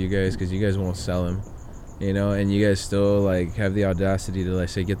tickets for you guys because you guys won't sell them, you know, and you guys still like have the audacity to like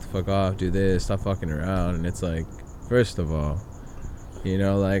say, get the fuck off, do this, stop fucking around, and it's like, first of all, you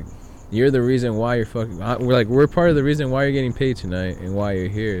know, like, you're the reason why you're fucking. We're part of the reason why you're getting paid tonight and why you're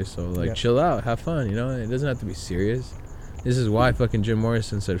here. So like, Yeah. chill out, have fun. You know, it doesn't have to be serious. This is why fucking Jim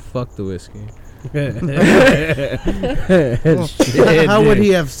Morrison said, "Fuck the whiskey." Well, how would he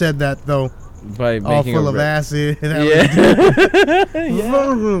have said that though? By All making full a of re- acid. Yeah. He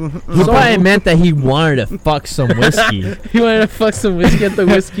probably meant that he wanted to fuck some whiskey. You wanted to fuck some whiskey at the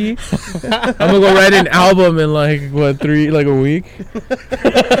whiskey? I'm gonna go write an album in like a week.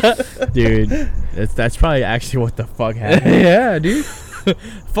 Dude, that's probably actually what the fuck happened. Yeah, dude.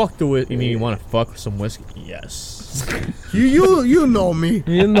 Fuck the whiskey. You mean you want to fuck some whiskey? Yes. You know me.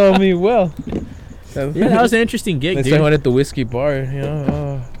 You know me well. Yeah, that was an interesting gig, Next dude. time I went at the whiskey bar, you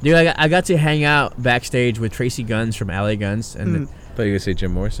know. Dude, I got to hang out backstage with Tracy Guns from LA Guns, and I thought you were gonna say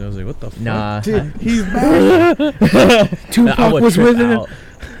Jim Morrison. I was like, what the fuck? nah, Dude, he's back. Tupac was with him.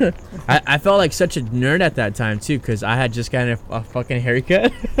 I felt like such a nerd at that time too, because I had just gotten a fucking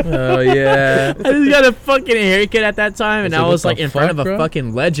haircut. Oh yeah. I just got a fucking haircut at that time, and It's I like, was what like the in front fuck, of a bro?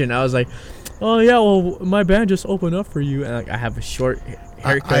 fucking legend. I was like, oh yeah, well my band just opened up for you, and like I have a short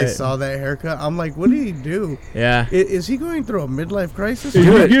haircut. I saw that haircut. I'm like, what did he do? Yeah. Is he going through a midlife crisis?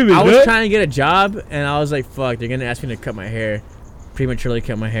 Dude, I was trying to get a job, and I was like, fuck, they're gonna ask me to cut my hair, prematurely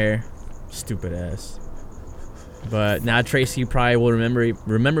cut my hair, stupid ass. But now Tracy probably will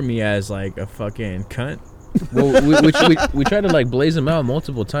remember me as like a fucking cunt. Well, we tried to like blaze him out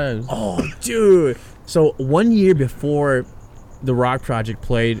multiple times. Oh, dude. So 1 year before the Rock Project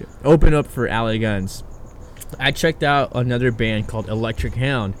opened up for LA Guns, I checked out another band called Electric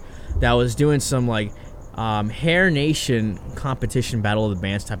Hound that was doing some like Hair Nation competition, battle of the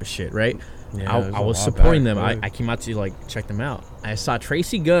bands type of shit, right? Yeah, it I a was while supporting back, them. bro. I came out to like check them out. I saw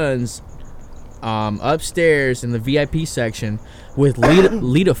Tracy Guns upstairs in the VIP section with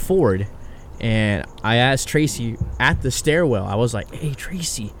Lita Ford, and I asked Tracy at the stairwell. I was like, "Hey,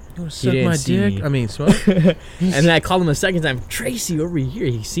 Tracy." You wanna He suck didn't my see dick? me. I mean, smoke. And then I called him a second time. Tracy, over here.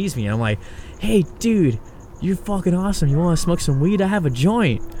 He sees me. I'm like, hey, dude, you're fucking awesome. You want to smoke some weed? I have a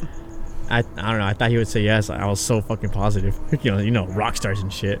joint. I don't know. I thought he would say yes. I was so fucking positive. You know, rock stars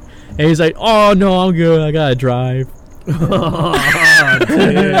and shit. And he's like, oh, no, I'm good. I got to drive.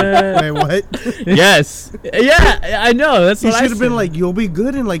 Wait, what? Yes. Yeah, I know. That's You what I should have been said. like, you'll be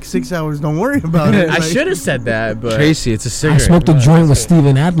good in like 6 hours. Don't worry about it. I Like, should have said that, but... Tracy, it's a I cigarette. smoked a joint with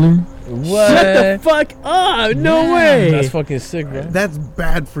Steven Adler. What? Shut the fuck up. No way. That's fucking sick, bro. That's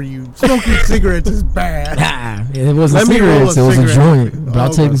bad for you. Smoking cigarettes is bad. Ah, it wasn't Let me roll a cigarettes. It was a cigarette. joint. But I'll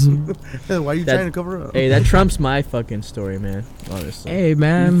Oh, take okay. some. Why are you That- trying to cover up? Hey, that trumps my fucking story, man. Honestly. Hey,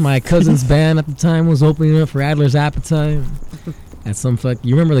 man, my cousin's band at the time was opening up for Adler's Appetite. At some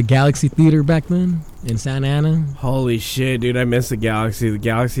you remember the Galaxy Theater back then in Santa Ana? Holy shit, dude! I miss the Galaxy. The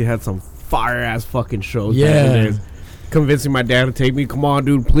Galaxy had some fire ass fucking shows. Yeah. back in the days. Convincing my dad to take me. Come on,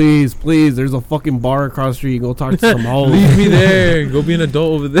 dude, please. There's a fucking bar across the street. Go talk to some hoes. Leave me there. Go be an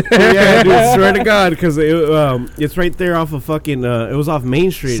adult over there. Yeah, dude. Swear to God, because it's right there off of fucking. It was off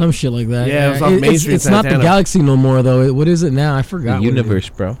Main Street. Some shit like that. Yeah, it was off Main Street, It's not the Santana. Galaxy no more, though. What is it now? I forgot. The what it is. universe,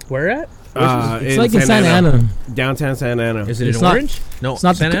 bro. Where at? It's like in Santa Ana. downtown Santa Ana. Is it It's in not- Orange? No, It's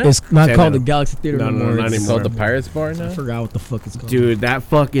not. Santa Ana? It's not Santa called Ana. the Galaxy Theater No, no no, more. not It's It's anymore. called the Pirates Bar now. I forgot what the fuck it's called. Dude, that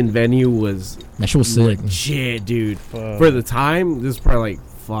fucking venue was that shit was sick. shit, dude. For the time, this is probably like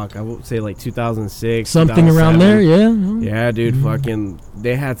fuck. I would say like 2006, Something around there, 2007. yeah. Yeah, dude. Fucking,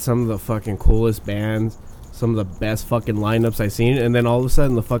 they had some of the fucking coolest bands, some of the best fucking lineups I've seen, and then all of a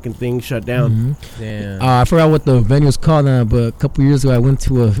sudden the fucking thing shut down. Mhm. Damn. I forgot what the venue was called now, but a couple years ago I went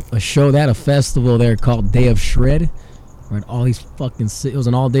to a show. They had a festival there called Day of Shred. Where all these fucking it was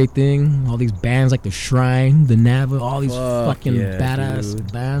an all-day thing. All these bands like the Shrine, the Nava, all these Fuck fucking yeah, badass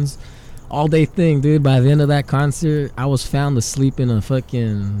dude. bands. All-day thing, dude. By the end of that concert, I was found asleep in a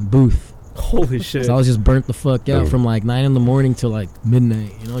fucking booth. Holy shit. So I was just burnt the fuck out from like 9 in the morning till like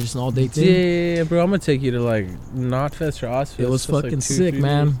midnight. You know, just an all-day thing. Yeah, bro. I'm gonna take you to like Knotfest or Ozfest. It was That's, like, fucking 2, sick, 3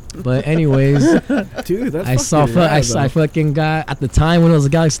 man. days. But anyways, Dude, that's I saw. rad, I fucking got at the time when it was a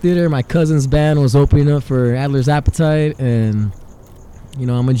Galaxy Theater. My cousin's band was opening up for Adler's Appetite, and you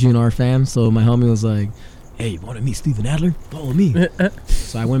know I'm a GNR fan, so my homie was like, "Hey, you want to meet Steven Adler? Follow me."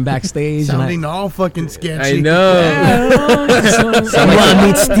 So I went backstage. Sounding all fucking sketchy. I know. and you want to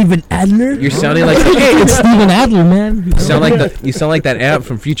meet Steven Adler? You're sounding like Hey, it's Steven Adler, man. you sound like that amp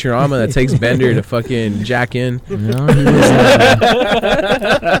from Futurama that takes Bender to fucking jack in. You know, he was,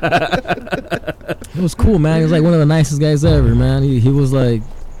 it was cool, man. He was like one of the nicest guys ever, man. He was like,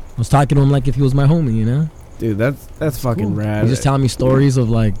 I was talking to him like if he was my homie, you know. Dude, that's fucking Cool. rad. He's just telling me stories of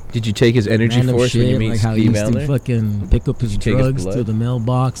like Did you take his energy random force shit, when you meet like how he Steve used to Adler? fucking pick up his you take his drugs blood? to the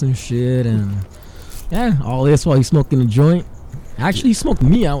mailbox and shit, and yeah, all this while he's smoking a joint. Actually, he smoked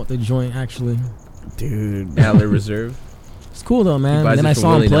me out with the joint. Actually, Dude. Adler Reserve. it's cool though, man. buys And then it I from saw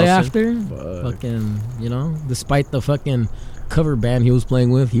him Willie play Nelson? after. Fucking, you know, despite the fucking cover band he was playing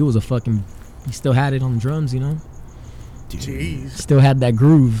with, he still had it on drums, you know. Jeez. Still had that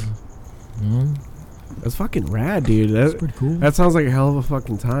groove. You know, That's fucking rad, dude. it's That, pretty cool. that sounds like a hell of a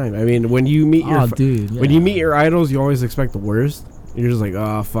fucking time. I mean, when you meet your Oh, dude. when yeah. you meet your idols, you always expect the worst. You're just like,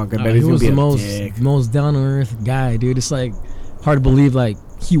 oh fuck, I bet he he's gonna was be the a dick. most down to earth guy, dude. It's like hard to believe like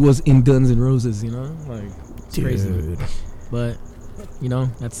he was in Guns N' Roses, you know? Like it's crazy. Dude. But you know,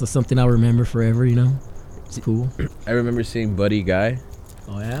 that's something I'll remember forever, you know? It's cool. I remember seeing Buddy Guy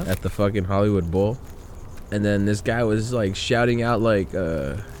Oh yeah? at the fucking Hollywood Bowl. And then this guy was like shouting out like,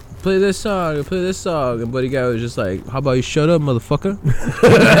 play this song, and buddy guy was just like, how about you shut up, motherfucker?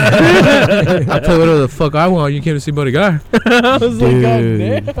 I play whatever the fuck I want. You came to see buddy guy. I was like, God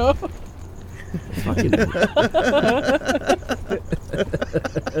damn.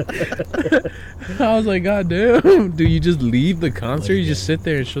 I was like, God damn. Do you just leave the concert? You just sit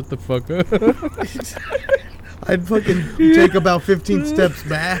there and shut the fuck up? I'd fucking take about 15 steps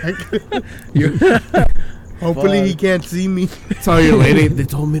back. Hopefully he can't see me. Tell your lady, they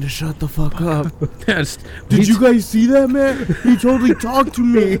told me to shut the fuck up. Did you guys see that, man? He totally talked to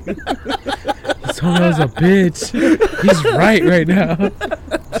me. He told me I was a bitch. He's right now.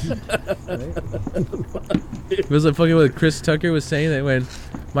 It was like fucking what Chris Tucker was saying, that when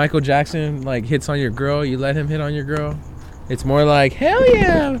Michael Jackson like hits on your girl, you let him hit on your girl. It's more like, hell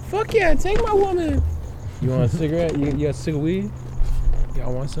yeah, fuck yeah, take my woman. You want a cigarette? You got a cig of weed?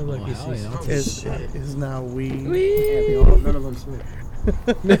 Y'all want some? Like, It's now weed. None of them smoke.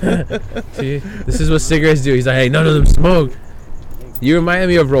 See, this is what cigarettes do. He's like, hey, none of them smoke. You remind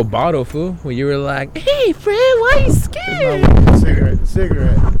me of Roboto, fool, when you were like, hey, friend, why are you scared?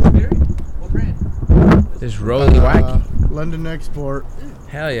 Cigarette. What brand? This Rolly Wacky. London export.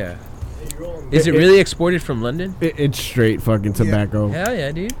 Hell yeah. Is it really exported from London? It's straight fucking tobacco. Hell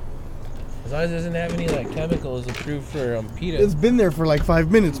yeah, dude. As long as it doesn't have any like chemicals approved for PETA. It's been there for like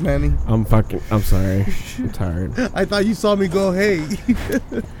 5 minutes, Manny. I'm sorry. I'm tired. I thought you saw me go, hey.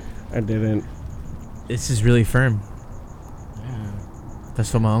 I didn't. This is really firm.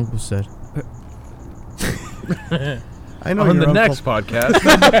 That's what my uncle said. I know On your the uncle. next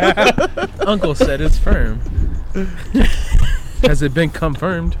podcast, Uncle said it's firm. Has it been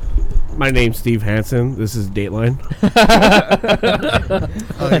confirmed? My name's Steve Hansen. This is Dateline.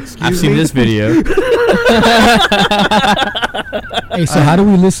 I've seen this video. Hey, so how do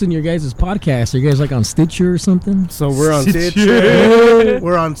we listen to your guys' podcast? Are you guys like on Stitcher or something? So we're on Stitcher.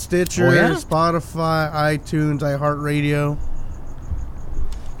 We're on Stitcher, Oh, yeah? Spotify, iTunes, iHeartRadio.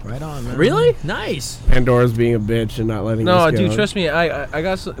 Right on, man. Really? Nice. Pandora's being a bitch and not letting us No, go. dude, trust me.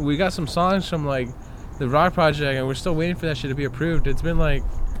 We got some songs from like the Rock Project, and we're still waiting for that shit to be approved. It's been like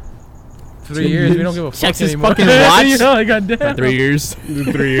 3 years. We don't give a fuck Texas anymore. fucking watch. You know, like, goddamn. 3 years.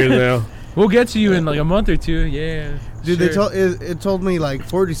 3 years now. We'll get to you in like a month or two. Yeah. Dude, sure. it told me like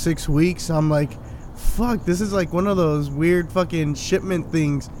 46 weeks. I'm like, fuck, this is like one of those weird fucking shipment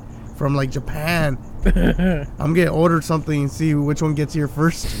things from like Japan. I'm gonna order something and see which one gets here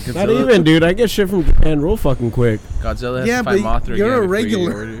first. Not even, dude. I get shit from Japan real fucking quick. Godzilla has Yeah, to fight but Mothra you're again a before you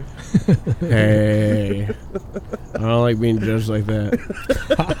regular. order. Hey. I don't like being judged like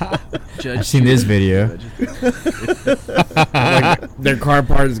that. I've seen this video. Like, their car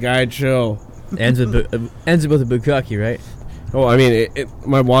parts guy, chill. Ends with a bukkake, right? Oh, I mean,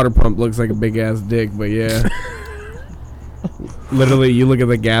 my water pump looks like a big ass dick, but yeah. Literally, you look at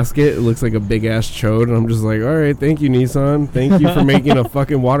the gasket, it looks like a big ass chode, and I'm just like, all right, thank you, Nissan. Thank you for making a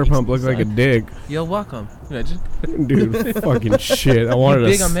fucking water pump look like a dick. You're welcome. Imagine. Dude, fucking shit. I wanted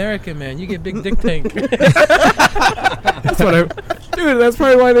Big a American man. You get big dick tank. That's dude, that's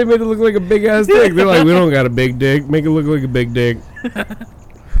probably why they made it look like a big ass dick. They're like, we don't got a big dick. Make it look like a big dick.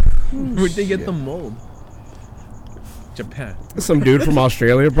 Where'd they get the mold? Japan. Some dude from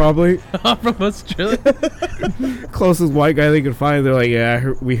Australia, probably. From Australia. Closest white guy they could find. They're like,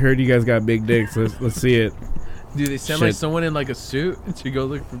 yeah, we heard you guys got big dicks. Let's see it. Dude, they send Shit. like someone in like a suit to go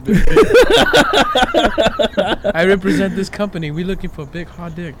look for big dick. I represent this company. We looking for big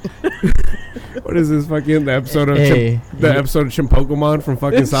hot dick. What is this fucking the episode of Hey. the episode of Chimpokemon from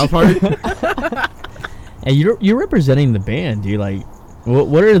fucking South Park? And you're representing the band, dude. Like,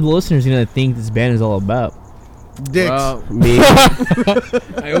 what are the listeners gonna think this band is all about? Dicks. Well, Me.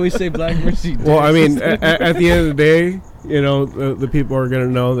 I always say Black Mercy. Well, I mean, at the end of the day, you know, the people are gonna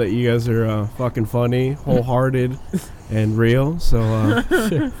know that you guys are fucking funny, wholehearted, and real. So,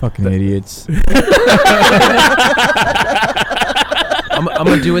 Fucking idiots. I'm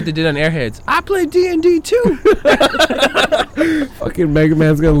gonna do what they did on Airheads. I play D&D too. fucking Mega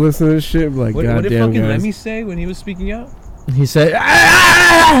Man's gonna listen to this shit. And be like, What did goddamn fucking guys. Lemmy say when he was speaking out? He said,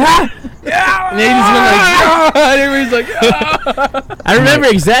 And then he just went like, and everybody's like, I remember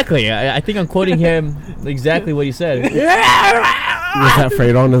exactly. I think I'm quoting him exactly what he said. Was that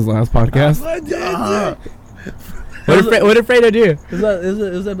Fredo on his last podcast? What did Fredo do? It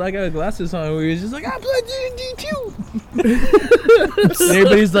was that black guy with glasses on where he was just like, I play D&D too. And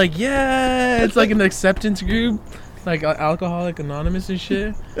everybody's like, yeah. It's like an acceptance group, like Alcoholic Anonymous and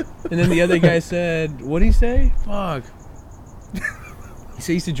shit. And then the other guy said, what'd he say? Fuck. He said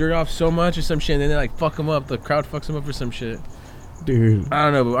he used to jerk off so much or some shit, and then they like fuck him up. The crowd fucks him up for some shit. Dude. I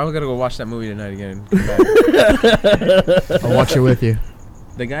don't know, but I'm gonna go watch that movie tonight again. I'll watch it with you.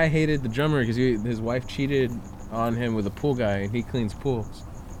 The guy hated the drummer because his wife cheated on him with a pool guy, and he cleans pools.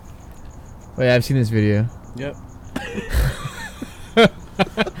 Oh yeah, I've seen this video. Yep.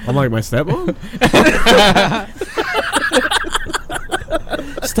 I'm like my stepmom?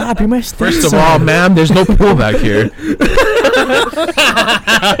 Stop, you're my stepson. First of all, ma'am, there's no pool back here.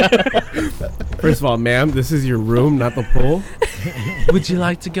 First of all, ma'am, this is your room, not the pool. Would you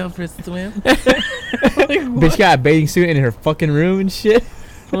like to go for a swim? Bitch got a bathing suit in her fucking room and shit.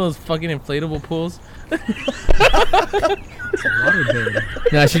 One of those fucking inflatable pools.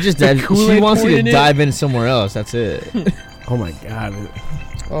 No, she just dives. She Kool-Aid wants you poured to in it? dive in somewhere else. That's it. Oh my god.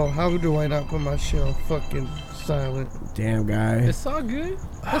 Oh, how do I not put my shit on fucking silent? Damn guy. It's all good.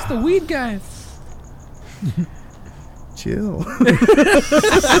 That's the weed guy. Chill.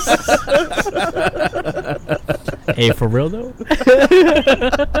 Hey, for real though?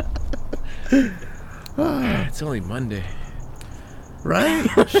 It's only Monday. Right?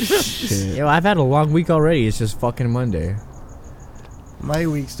 Shit. Yo, I've had a long week already. It's just fucking Monday. My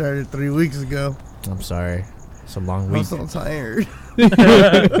week started 3 weeks ago. I'm sorry. It's a long I'm week. so tired.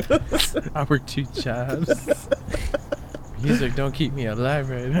 I work 2 jobs. Music don't keep me alive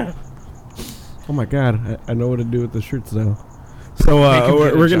right now. Oh my god, I know what to do with the shirts now. So Make 'em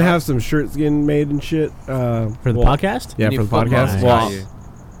get a we're gonna job. have some shirts getting made and shit. For the podcast? Yeah, You for need the podcast. football Nice.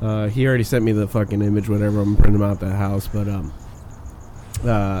 Well, he already sent me the fucking image, whatever. I'm printing them out at the house, but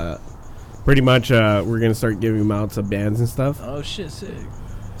pretty much we're gonna start giving them out to bands and stuff. Oh shit, sick.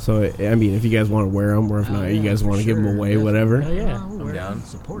 So I mean, if you guys want to wear them, or if not, you guys want to give them away, whatever. Hell yeah. I'm down.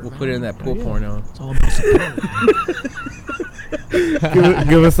 Support, We'll man. put it in that pool Hell yeah. porno. It's all about support.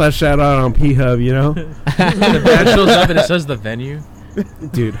 give us that shout out on P Hub, you know, The band shows up and it says the venue.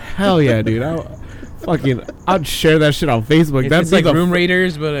 dude. Hell yeah, dude. I'd share that shit on Facebook. It's like Room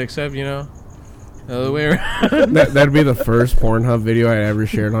Raiders, but except the other way around. That'd be the first Pornhub video I ever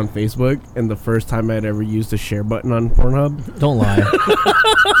shared on Facebook, and the first time I'd ever used the share button on Pornhub. Don't lie.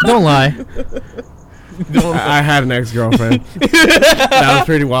 Don't lie. I had an ex-girlfriend. That was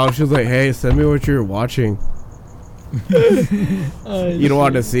pretty wild. She was like, "Hey, send me what you're watching." You don't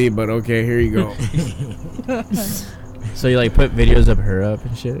want to see, but okay, here you go. So you like put videos of her up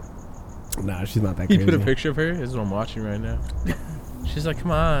and shit? Nah, she's not that You crazy. put a picture of her. This is what I'm watching right now. She's like,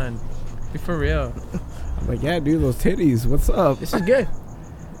 "Come on, be for real." I'm like, yeah, dude, those titties. What's up? This is good.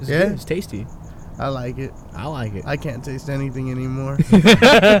 This is Yeah? good. It's tasty. I like it. I like it. I can't taste anything anymore.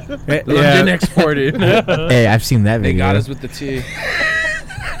 London exported. Hey, I've seen that They video. got us with the tea.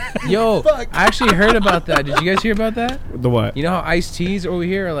 Yo, I actually heard about that. Did you guys hear about that? The what? You know how iced teas over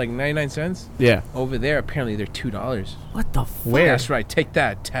here are like 99 cents? Yeah. Over there, apparently they're $2. What the fuck? Where? That's right. Take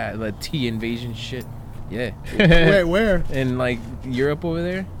that, the tea invasion shit. Yeah. Wait, where? In like Europe over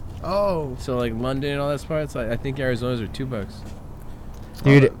there. Oh. So like London and all that parts. Like I think Arizona's are $2.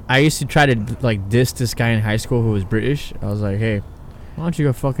 Dude, I used to try to like diss this guy in high school who was British. I was like, hey, why don't you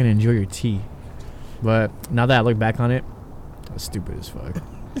go fucking enjoy your tea? But now that I look back on it, that's stupid as fuck.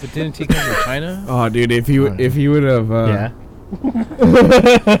 But didn't tea come from China? Oh, dude, if you would have, Yeah.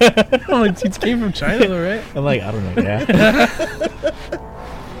 Oh, tea came from China though, right? I'm like, I don't know. Yeah.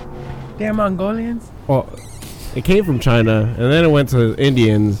 Damn Mongolians. well, it came from China, and then it went to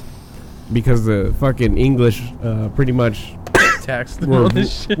Indians because the fucking English, pretty much. Taxed Were, all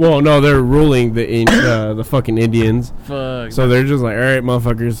this shit. well, no, they're ruling the fucking Indians. Fuck. So they're just like, all right,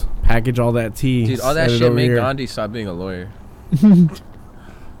 motherfuckers, package all that tea. Dude, all that send it shit over made here." Gandhi stop being a lawyer.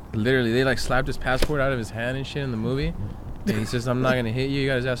 Literally, they like slapped his passport out of his hand and shit in the movie. And he says, "I'm not gonna hit you. You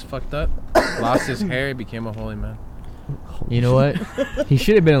got his ass fucked up." Lost his hair, he became a holy man. You know what? He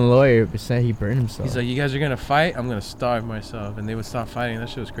should have been a lawyer, but said he burned himself. He's like, "You guys are gonna fight. I'm gonna starve myself." And they would stop fighting. That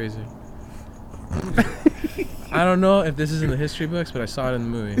shit was crazy. I don't know if this is in the history books, but I saw it in the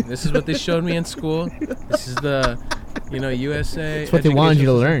movie. This is what they showed me in school. This is the, USA. That's what they wanted you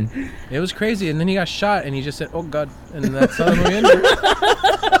to learn. It was crazy, and then he got shot, and he just said, "Oh God," and that's how the movie ended.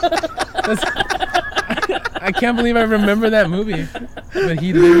 I can't believe I remember that movie, but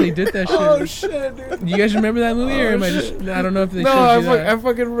he literally did that shit. Oh shit, dude. You guys remember that movie, or am I just? I don't know if they No, showed you that. I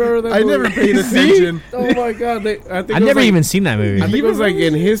fucking remember that. I movie. never paid attention. Oh my god, I think I've it was never like, even seen that movie. I think it was like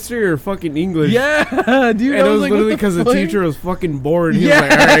in history or fucking English. Yeah, dude. And I it was like, literally what because the fuck? teacher was fucking bored. He Yeah. was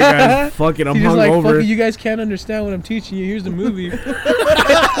like, all right, guys, fuck it, I'm He was like, "Fuck hungover. it, you guys can't understand what I'm teaching you. Here's the movie."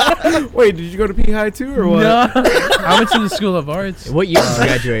 Wait, did you go to P High too or what? No, I went to the School of Arts. What year did you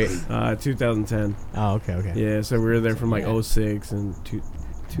graduate? 2010. Oh, okay. Yeah, so we were there from like 06 and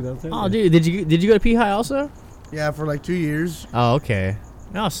 2010. Oh, dude, did you go to P High also? Yeah, for like 2 years. Oh, okay.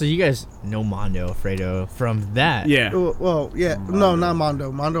 Oh, so you guys know Mondo Fredo from that? Yeah. Well, yeah. No, not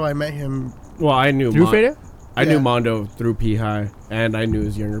Mondo. Mondo, I met him. Well, I knew Through Fredo? I knew Yeah. Mondo through P High, and I knew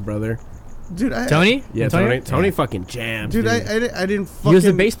his younger brother. Dude, Tony? Yeah, Antonio? Tony fucking jams. Dude, dude. I didn't fucking. He was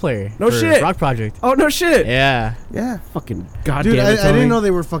the bass player. No for shit. Rock Project. Oh no shit. Yeah. Yeah. Fucking goddamn. Dude, I Tony. didn't know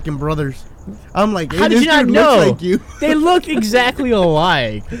they were fucking brothers. I'm like, hey, How did this you not dude know? looks like you. They look exactly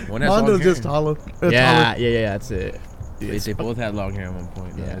alike. One has long Mondo's hair. just hollow. Yeah, that's it. They both had long hair at one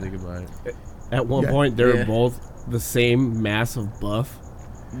point. Yeah. Yeah, I think about it. At one Yeah. point, they were Yeah. both the same massive buff,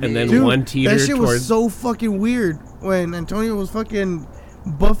 and then Dude, one teetered that shit towards. was so fucking weird when Antonio was fucking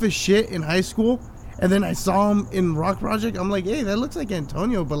buff as shit in high school, and then I saw him in Rock Project. I'm like, hey, that looks like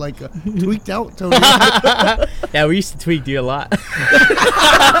Antonio, but like tweaked out Tony. Yeah, we used to tweak dude a lot.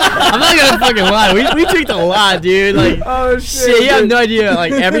 I'm not gonna fucking lie. We tweaked a lot, dude. Like, Oh shit, you have no idea.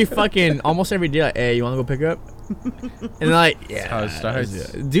 Like almost every day, like, hey, you wanna go pick up? And like, yeah, how it starts.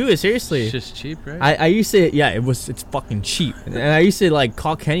 dude, seriously. It's just cheap, right? I used to, it's fucking cheap. And I used to like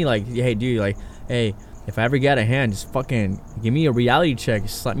call Kenny, like, hey, dude, like, hey, if I ever get out of hand, just fucking give me a reality check,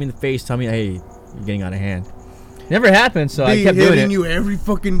 slap me in the face, tell me, hey, you're getting out of hand. Never happened, so I They kept doing hitting it. you every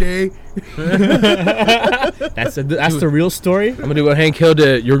fucking day. That's the real story. I'm gonna do what Hank Hill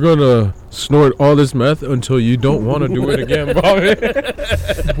did. You're gonna snort all this meth until you don't want to do it again, Bobby.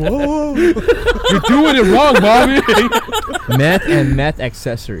 Whoa. You're doing it wrong, Bobby. Meth and meth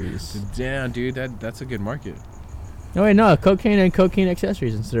accessories. Damn, dude, that's a good market. No, wait, no, cocaine and cocaine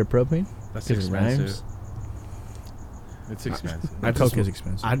accessories instead of propane. That's 'Cause it expensive. rhymes. It's expensive. Coke is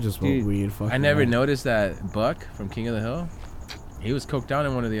expensive. I just smoke Dude, weed. Fucking I never right. noticed that Buck from King of the Hill. He was coked out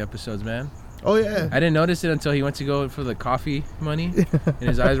in one of the episodes, man. Oh yeah. I didn't notice it until he went to go for the coffee money, and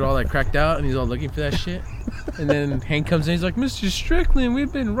his eyes were all like cracked out, and he's all looking for that shit. And then Hank comes in, he's like, "Mr. Strickland,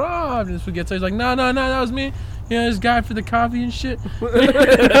 we've been robbed." And this fool gets out, he's like, "No, that was me. You know, this guy for the coffee and shit."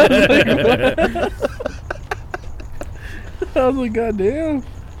 I was like, "God damn."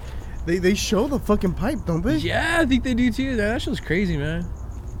 They show the fucking pipe, don't they? Yeah, I think they do too. That shit was crazy, man.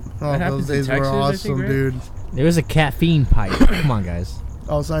 Oh, That those happens in days were Texas, I awesome, think, right? dude. There was a caffeine pipe. Come on, guys.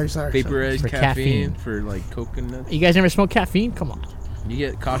 Oh, sorry. Vaporized For caffeine caffeine. for like coconuts. You guys never smoked caffeine? Come on. You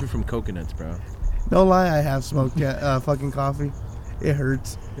get coffee from coconuts, bro. No lie, I have smoked fucking coffee. It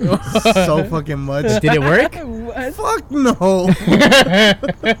hurts so fucking much. Did it work? Fuck no. I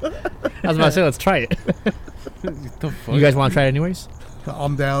was about to say, let's try it. The fuck? You guys want to try it anyways?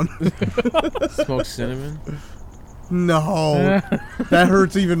 I'm down. Smoke cinnamon? No, that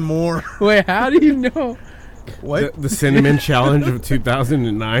hurts even more. Wait, how do you know? What? The cinnamon challenge of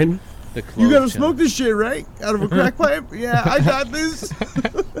 2009. The You gotta smoke this shit, right? Out of a crack pipe? Yeah, I got this.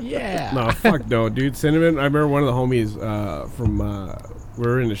 Yeah. No, fuck no, dude. Cinnamon. I remember one of the homies from we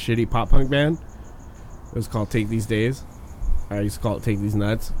were in a shitty pop punk band. It was called Take These Days. I used to call it Take These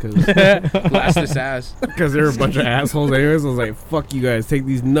Nuts because Blast this ass. they were a bunch of assholes. Anyways, I was like, "Fuck you guys, take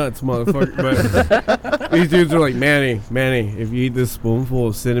these nuts, motherfucker." But these dudes are like, Manny, if you eat this spoonful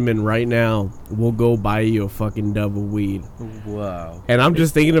of cinnamon right now, we'll go buy you a fucking dub of weed. Wow. And I'm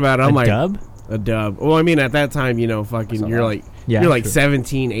just thinking about it. I'm A like, dub? a dub. Well, I mean, at that time, you know, fucking, That's a you're lot. like, Yeah, you're like true.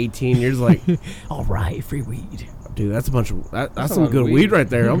 17, 18. You're just like, All right, free weed. dude, that's a bunch of that's a some lot of good weed. weed right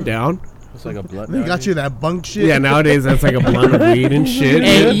there. I'm down. It's like a blood. They got you that bunk shit. Yeah, nowadays that's like a blunt of weed and shit.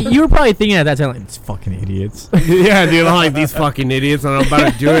 Hey, you were probably thinking at that time, like, it's fucking idiots. Yeah, dude, I'm like these fucking idiots, and I'm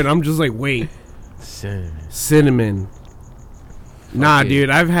about to do it. I'm just like, wait, cinnamon. Nah, Okay. dude,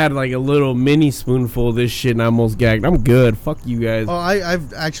 I've had like a little mini spoonful of this shit, and I almost gagged. I'm good. Fuck you guys. Oh,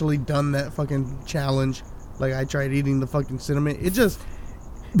 I've actually done that fucking challenge. Like, I tried eating the fucking cinnamon. It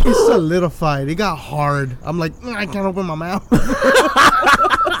solidified. It got hard. I'm like, I can't open my mouth.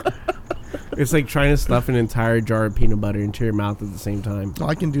 It's like trying to stuff an entire jar of peanut butter into your mouth at the same time. Oh,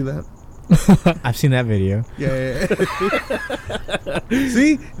 I can do that. I've seen that video. Yeah.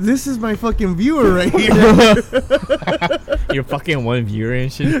 See, this is my fucking viewer right here. You're fucking one viewer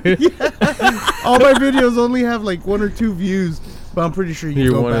and shit. All my videos only have like 1 or 2 views, but I'm pretty sure you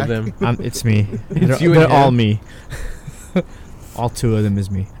You're go one back. of them. It's me. They're, you they're and all him. me. All 2 of them is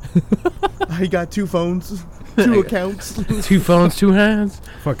me. I got 2 phones, 2 accounts. 2 phones, 2 hands.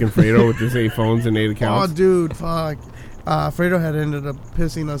 Fucking Fredo with his 8 phones and 8 Oh, accounts. dude, fuck. Fredo had ended up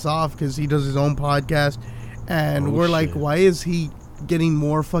pissing us off because he does his own podcast, and Oh, we're like, shit. why is he getting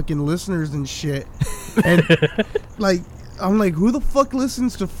more fucking listeners and shit? And like, I'm like, who the fuck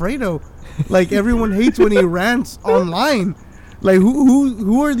listens to Fredo? Like, everyone hates when he rants online. Like,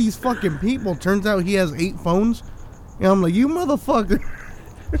 who are these fucking people? Turns out he has 8 phones. And I'm like, you motherfucker.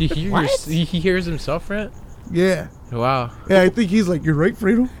 He hears himself rant? Yeah. Wow. Yeah, I think he's like, you're right,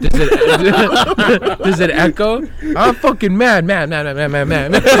 Fredo. Does it echo? I'm fucking mad.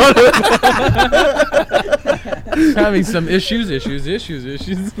 Having some issues. He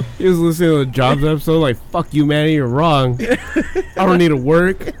was listening to the Jobs episode like, fuck you, Manny, you're wrong. I don't need to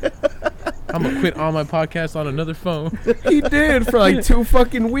work. I'm gonna quit all my podcasts on another phone. He did for like 2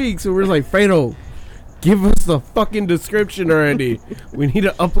 fucking weeks. And we're like, Fredo, give us the fucking description already. We need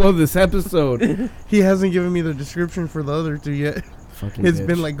to upload this episode. He hasn't given me the description for the other 2 yet. Fucking It's bitch.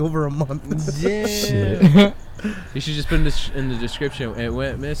 been like over a month. Damn. You should just put in the description. It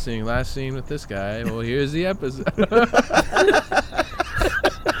went missing. Last seen with this guy. Well, here's the episode.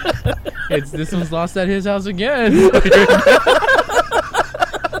 This one's lost at his house again.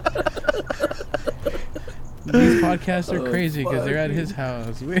 These podcasts are crazy because they're at his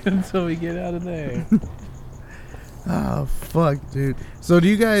house. Wait until we get out of there. Oh, fuck, dude. So do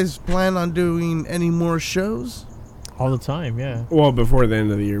you guys plan on doing any more shows? All the time, yeah. Well, before the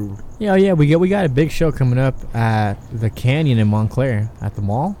end of the year. Yeah. We got a big show coming up at the Canyon in Montclair at the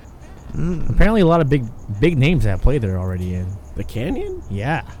mall. Apparently, a lot of big names that play there already. In The Canyon?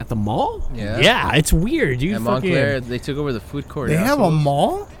 yeah, At the mall? yeah, it's weird, dude. At Montclair, they took over the food court. They have a assholes.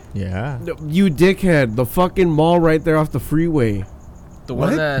 mall? Yeah, No, you dickhead. The fucking mall right there off the freeway. The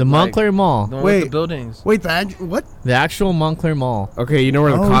one What? that the Montclair Mall, The one Wait. with the buildings. Wait, what? the actual Montclair Mall. Okay, you know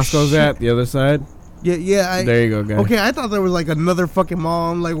where the Oh, Costco's shit. at? The other side? Yeah. There you go, guys. Okay, I thought there was like another fucking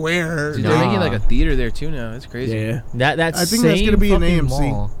mall. I'm like, where? Dude, Nah. they're making like a theater there too now. It's crazy. Yeah. That I think that's same gonna be an fucking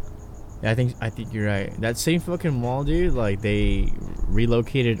AMC. mall. Yeah, I think you're right. That same fucking mall, dude. Like they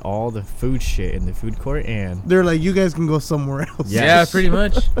relocated all the food shit in the food court, and They're like, you guys can go somewhere else. Yeah. Yeah, Yes. pretty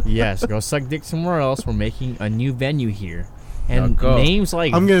much. yes, go suck dick somewhere else. We're making a new venue here, and Now go. names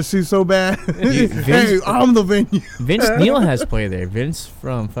like I'm gonna sue so bad. Vince- Hey, I'm the venue. Vince Neil has played there. Vince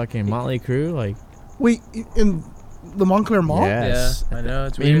from fucking Motley Crue, like Wait, in the Montclair Mall? yes, Yeah, I know.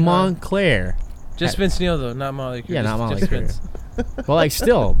 It's weird. in huh? Montclair. Just Vince Neil though, not Motley Crue. Yeah, not Just Motley Crue. Vince. But like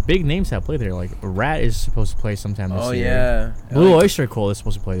still, big names have played there. Like Rat is supposed to play sometime this Oh year. yeah. Blue Oyster Cult is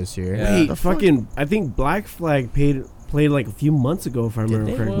supposed to play this year. Yeah. Wait, The fuck? fucking, I think Black Flag played like a few months ago, if I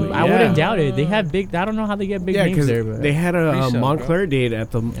remember They- correctly. I wouldn't doubt it. They have big. I don't know how they get big Yeah, names because there, but they had a Pre-show, Montclair date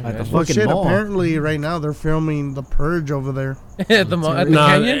at the Well, Well, fucking shit, mall. apparently right now they're filming The Purge over there. At the Nah,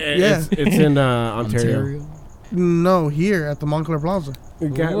 canyon. it's in Ontario. No, here at the Montclair Plaza.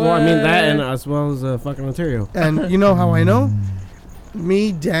 Well, I mean that, and as well as fucking Ontario. And you know how I know?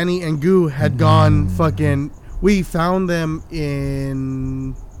 Me, Danny, and Goo had gone fucking... We found them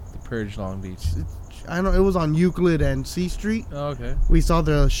in... The Purge, Long Beach. I don't know, it was on Euclid and C Street. Oh, okay. We saw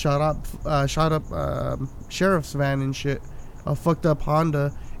the shot up sheriff's van and shit. A fucked up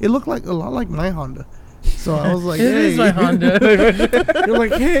Honda. It looked like a lot like my Honda. So I was like, It hey. is my Honda. You're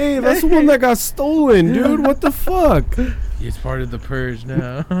like, hey, that's the one that got stolen, dude. What the fuck? It's part of the Purge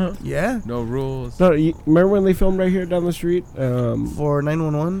now. Yeah. No rules. No, you remember when they filmed right here down the street? For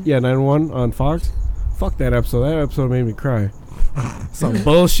 911. Yeah, 911 on Fox. Fuck that episode. That episode made me cry. Some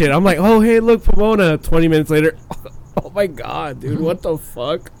bullshit. I'm like, oh hey, look, Pomona. 20 minutes later. Oh my god, dude, what the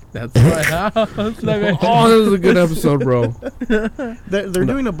fuck? That's my house. Oh, this is a good episode, bro. They're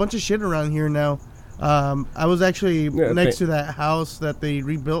doing a bunch of shit around here now. I was actually Yeah, next to that house that they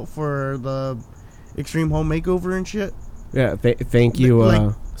rebuilt for the Extreme Home Makeover and shit. Yeah, thank you,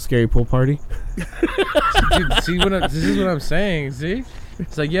 Like- Scary Pool Party. Dude, see this is what I'm saying. See,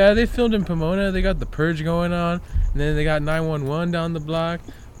 it's like yeah, they filmed in Pomona. They got the Purge going on, and then they got 911 down the block.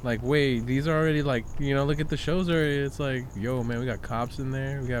 Like, wait, these are already like, look at the shows already. It's like, yo, man, we got cops in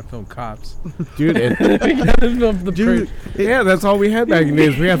there. We gotta film cops. Dude, We gotta film the Dude, Purge. yeah, that's all we had back in the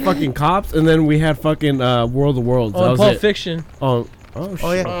days. We had fucking cops, and then we had fucking World of Worlds. Oh, That and was Pulp it. Fiction. Oh, shit.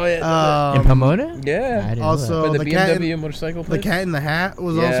 Oh yeah. Oh, yeah. in Pomona. I Yeah. didn't know Also, With the the cat, BMW motorcycle the place. Cat in the Hat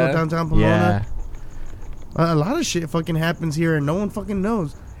was Yeah. also downtown that. Pomona. Yeah, A lot of shit fucking happens here, and no one fucking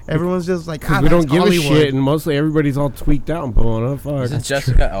knows. Everyone's just like, Because ah, we don't that's give Hollywood. a shit, and mostly everybody's all tweaked out in Pomona. Fuck. Is it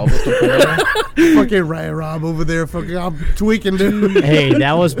Jessica Alba from Pomona? Fucking Riot Rob over there, fucking I'm tweaking, dude. hey,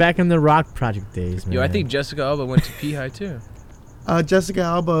 that was back in the Rock Project days, man. Yo, I think Jessica Alba went to P High too. Jessica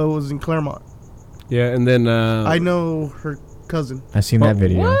Alba was in Claremont. Yeah, and then I know her cousin. I seen that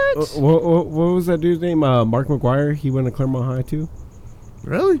video. what was that dude's name? Mark McGuire. He went to Claremont High too.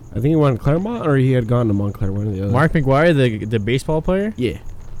 Really? I think he went to Claremont, or he had gone to Montclair. One or the other. Mark McGuire, the baseball player. Yeah.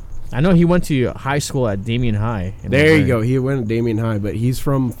 I know he went to high school at Damien High. in There you Montclair. go. He went to Damien High, but he's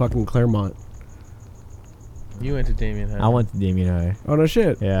from fucking Claremont. You went to Damien High. I went to Damien High. Oh no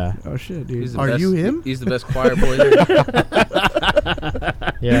shit. Yeah, Oh shit, dude. He's the Are best- you him? He's the best choir boy there.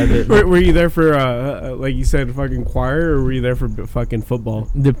 yeah. Were you there for like you said, fucking choir, or were you there for fucking football?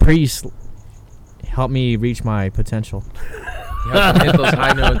 The priest, help me reach my potential. You have to hit those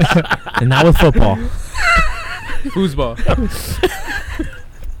high notes. And not with football. Foosball.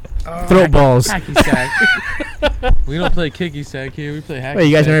 Throat balls. Hacky sack. We don't play kicky sack here. We play hacky Wait,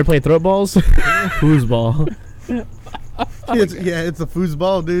 you guys sack. never played throat balls? Foosball. It's a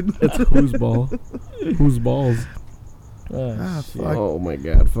foosball, dude. It's foosball. Whose balls? Fuck. Oh my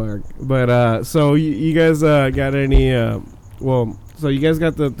god, fuck. But so you guys got any? So you guys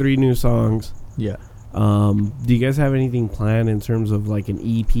got the 3 new songs. Yeah. Do you guys have anything planned in terms of like an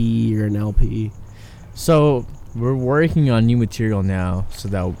EP or an LP? So we're working on new material now, so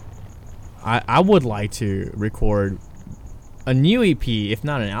that I would like to record a new EP, if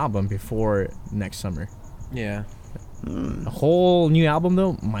not an album, before next summer. Yeah. A whole new album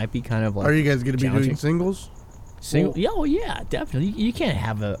though might be kind of like. Are you guys gonna be doing challenging. singles? Single? Yeah, definitely. You can't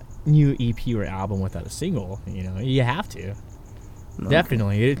have a new EP or album without a single. You know, you have to. No.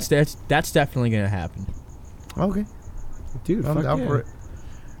 Definitely, that's definitely gonna happen. Okay, Dude, I'm fuck down yeah. for it.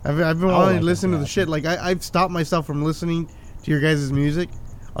 I've been I wanting like to listen that to the shit. Like I've stopped myself from listening to your guys' music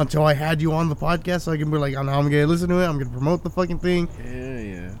until I had you on the podcast, so I can be like, oh, now I'm gonna listen to it. I'm gonna promote the fucking thing.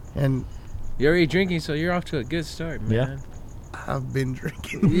 Yeah. And You're already drinking, so you're off to a good start, man. Yeah. I've been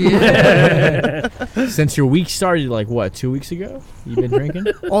drinking. Yeah. Since your week started, like what, 2 weeks ago? You've been drinking?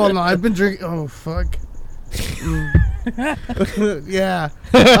 Oh no, I've been drinking. Oh fuck. Yeah,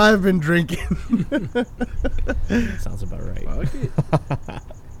 I've been drinking. Sounds about right. Fuck it.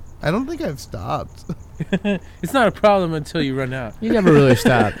 I don't think I've stopped. It's not a problem until you run out. You never really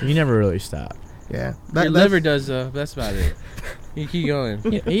stop. Yeah, Your liver does, though. That's about it. You keep going.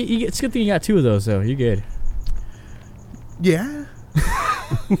 It's a good thing you got 2 of those, though. You're good. Yeah.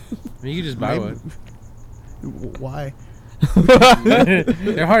 You can just buy Maybe. one. Why?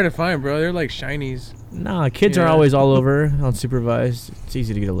 They're hard to find, bro. They're like shinies. Nah, kids are Yeah. always all over, unsupervised. It's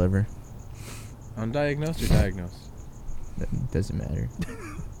easy to get a liver. Undiagnosed or diagnosed? That doesn't matter.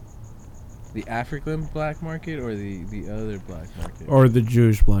 The African black market or the other black market? Or the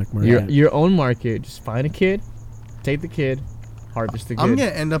Jewish black market. Your own market. Just find a kid, take the kid, harvest the kid. I'm gonna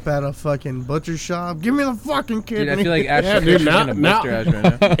end up at a fucking butcher shop. Give me the fucking Dude, I kidney. feel like Yeah, Ashton dude, is gonna bust her ass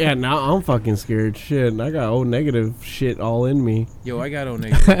right now. Yeah, now I'm fucking scared. Shit, I got O negative shit all in me. Yo, I got O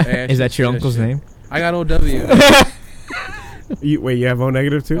negative. Hey, I Is that should your say uncle's shit. name? I got OW. Wait, you have O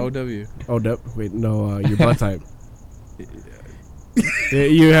negative too? OW. Wait, no, your blood type. Yeah,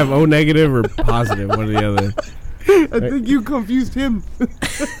 you have O negative or positive, one or the other. I think you confused him.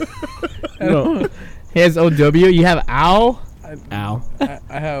 No, He has OW. You have OW. ow.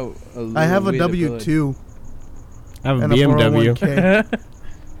 I have a I have a little weight of W2 I have a and a BMW. 401k.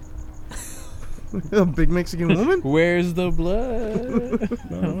 A big Mexican woman? Where's the blood?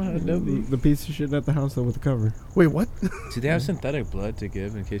 The piece of shit at the house though with the cover. Wait, what? Do they have synthetic blood to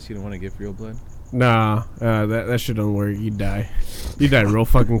give in case you don't want to give real blood? Nah, that shit don't work. You die. You die real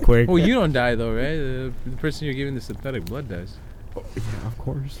fucking quick. Well, you don't die though, right? The person you're giving the synthetic blood does. Yeah, of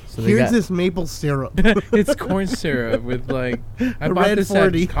course. So they Here's got, this maple syrup. It's corn syrup with like I bought Red this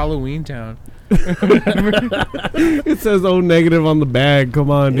 40. at Halloween Town. It says O negative on the bag.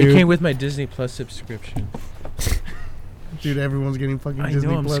 Come on, It dude. came with my Disney Plus subscription. Dude, everyone's getting fucking I Disney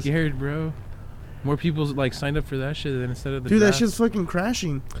know, I'm Plus. scared, bro. More people like signed up for that shit than instead of the Dude, that draft. shit's fucking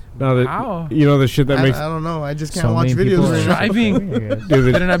crashing. No, How? you know the shit that makes. I don't know. I just so can't watch many people videos are right now. Driving.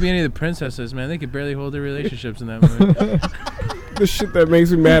 Dude, Better not be any of the princesses, man. They could barely hold their relationships in that movie. the shit that makes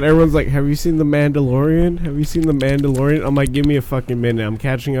me mad. Everyone's like, "Have you seen the Mandalorian? Have you seen the Mandalorian?" I'm like, "Give me a fucking minute. I'm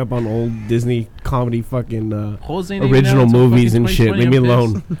catching up on old Disney comedy fucking Holes ain't even original out until movies fucking and shit. 2020, Leave me I'm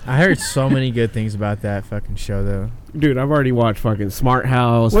alone, I heard so many good things about that fucking show, though. dude. I've already watched fucking Smart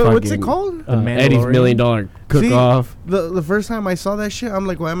House. What's it fucking, called? The Eddie's Mandalorian? $1 Million Cook-Off. The first time I saw that shit, I'm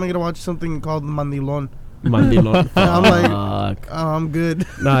like, why am I gonna watch something called Mandilon? Mandalorian. I'm like- Fuck. Oh, I'm good.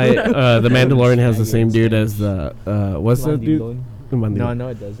 Nah, the Mandalorian has the same dude as the what's that dude? The No, Mandalorian. no,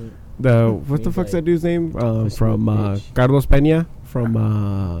 it doesn't. What the fuck's that dude's name? What's From the bitch? Carlos Peña from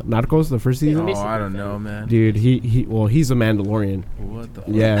Narcos, the first season. Oh, I don't know, man. Dude, he's a Mandalorian. What the fuck?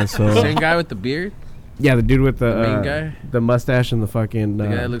 Yeah, so Same guy with the beard? yeah, the dude with the main guy? the mustache and the fucking The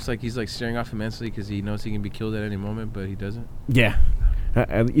guy that looks like he's like staring off immensely because he knows he can be killed at any moment, but he doesn't? yeah,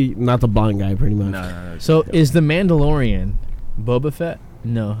 not the blonde guy, pretty much. No. So is the Mandalorian Boba Fett?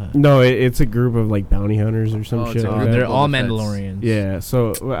 No, huh? No, it's a group of like bounty hunters or some Oh, it's shit. a like group that. They're Boba all Fett's. Mandalorians. Yeah,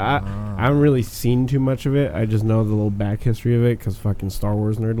 so I haven't really seen too much of it. I just know the little back history of it because fucking Star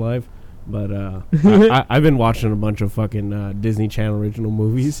Wars nerd life. But I've been watching a bunch of fucking Disney Channel original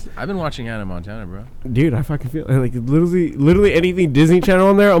movies. I've been watching Hannah Montana, bro. Dude, I fucking feel like literally anything Disney Channel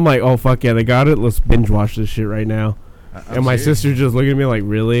on there. I'm like, oh fuck yeah, they got it. Let's binge watch this shit right now. I'm And my serious. sister just looking at me like,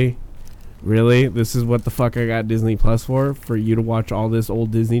 really? Really? This is what the fuck I got Disney Plus for you to watch all this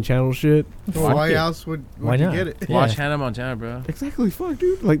old Disney Channel shit? Well, why else would Why you not? get it? Yeah. Watch Hannah Montana, bro. Exactly, fuck,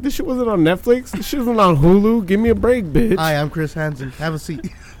 dude. Like, this shit wasn't on Netflix. This shit wasn't on Hulu. Give me a break, bitch. Hi, I'm Chris Hansen. Have a seat.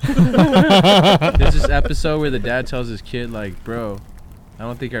 There's this episode where the dad tells his kid, like, bro, I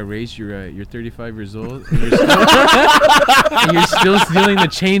don't think I raised you right. You're 35 years old, and and you're still stealing the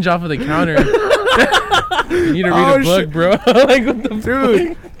change off of the counter. You need to read a book, shit. bro. Like, what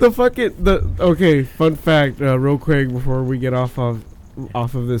the Dude, okay, fun fact, real quick before we get off of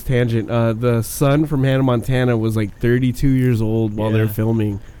this tangent. The son from Hannah Montana was like 32 years old while they're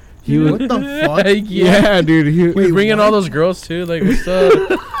filming. He was, What the fuck? yeah, dude. He bring in what? all those girls too, like, what's up?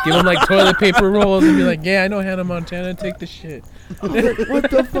 Give them like toilet paper rolls and be like, yeah, I know Hannah Montana, take the shit. what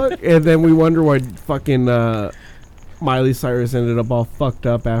the fuck? And then we wonder why fucking Miley Cyrus ended up all fucked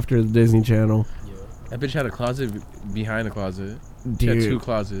up after the Disney Channel. That bitch had a closet behind the closet. She had 2 Dude,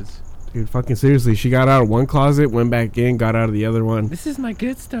 closets. fucking seriously. She got out of one closet, went back in, got out of the other one. This is my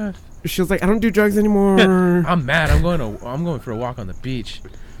good stuff. She was like, I don't do drugs anymore. I'm mad. I'm going for a walk on the beach.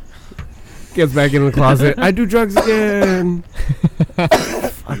 Gets back in the closet. I do drugs again.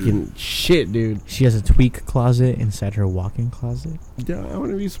 Fucking shit, dude. She has a tweak closet inside her walk-in closet. Yeah, I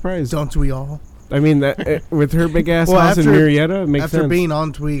wouldn't be surprised. Don't we all? I mean, that with her big ass Well, house in after- Murrieta, it makes After sense. being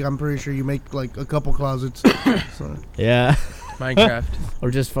on Tweak, I'm pretty sure you make like a couple closets. So. Yeah. Minecraft.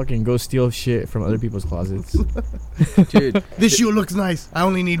 Or just fucking go steal shit from other people's closets. Dude, This shoe looks nice. I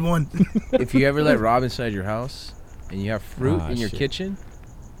only need one. if you ever let Rob inside your house and you have fruit Ah, in your shit. kitchen,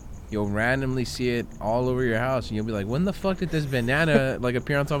 you'll randomly see it all over your house, and you'll be like, when the fuck did this banana like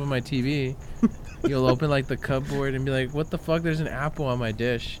appear on top of my TV? You'll open like the cupboard and be like, what the fuck, there's an apple on my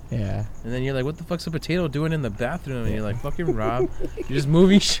dish. Yeah. And then you're like, what the fuck's a potato doing in the bathroom? And you're like, fucking Rob, you're just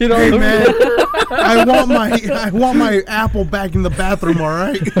moving shit all Hey over. man, I want my apple back in the bathroom. All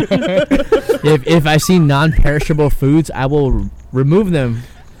right. If I see non-perishable foods, I will remove them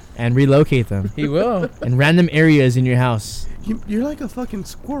and relocate them He will. in random areas in your house. You're like a fucking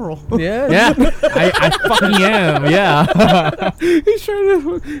squirrel. Yeah. Yeah, I fucking am. Yeah. He's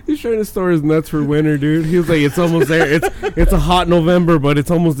trying to store his nuts for winter, dude. He was like, it's almost there. It's a hot November, but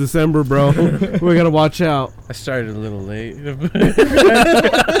it's almost December, bro. We gotta watch out. I started a little late.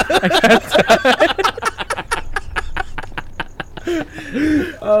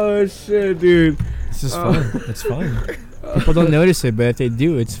 Oh shit, dude. It's just fun. It's fun. People don't notice it, but if they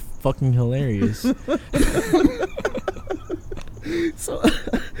do, it's fucking hilarious.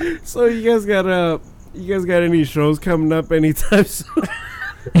 So you guys got any shows coming up anytime soon?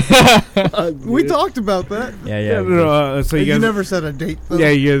 We talked about that. Yeah. No, so You you guys never said a date though. Yeah,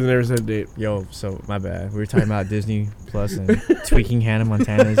 you guys never said a date. Yo, so my bad. We were talking about Disney Plus and tweaking Hannah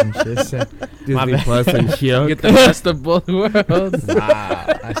Montana's and shit. So. My Disney bad. Plus and Shiok. Get the best of both worlds. Wow,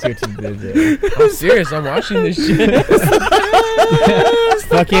 I see what you did there. I'm serious. I'm watching this shit.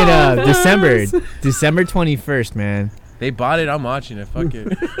 Fucking December 21st, man. They bought it. I'm watching it. Fuck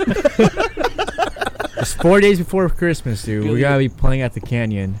it. It's 4 days before Christmas, dude. We're gonna be playing at the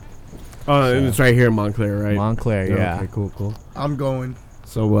Canyon, Oh, and it's right here in Montclair, right? Montclair. Yeah. Okay, cool. I'm going.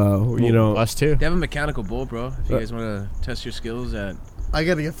 So, you know, Us too. They have a mechanical bull, bro. If you guys want to test your skills at. I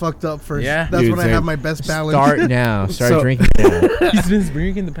gotta get fucked up first. Yeah. That's Dude, when I same. have my best balance. Start now. Start So- drinking now. He's been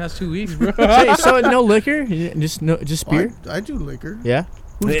drinking the past 2 weeks, bro. So no liquor, just beer. I do liquor. Yeah.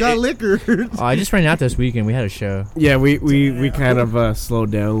 Who's got liquor? Oh, I just ran out this weekend. We had a show. yeah, we kind of slowed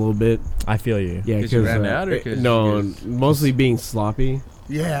down a little bit. I feel you. Yeah, 'Cause you ran out or 'cause no, you guys- mostly being sloppy.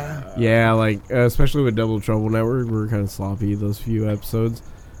 Yeah. Yeah, like especially with Double Trouble Network, we were kind of sloppy those few episodes,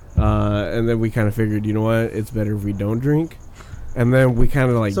 and then we kind of figured, you know what, it's better if we don't drink, and then we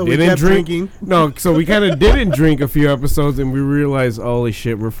kind of like So we didn't kept drink. drinking. No, so we kind of didn't drink a few episodes, and we realized, holy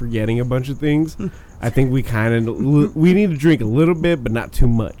shit, we're forgetting a bunch of things. I think we kind of we need to drink a little bit, but not too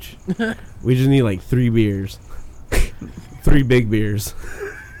much. We just need like 3 beers, 3 big beers.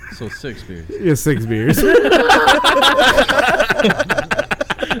 So 6 beers. Yeah, 6 beers.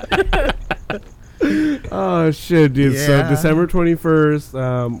 Oh shit, dude! So Yeah. December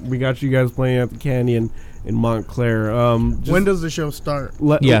 21st, we got you guys playing at the Canyon in Montclair. When does the show start?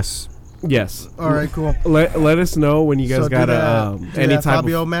 Yes. Yes. All right, cool. Let us know when you guys So got do any that type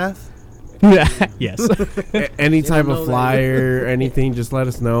Fabio of math. Yes. any type know of that. flyer, anything. Just let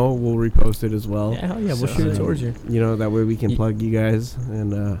us know. We'll repost it as well. Yeah, hell yeah. We'll So, shoot it towards you. You know, that way we can plug you guys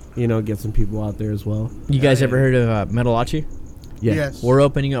and you know, get some people out there as well. You guys ever heard of Metalachi? Yeah, Yes. we're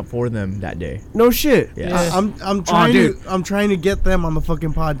opening up for them that day. No shit. Yeah. I'm trying dude. I'm trying to get them on the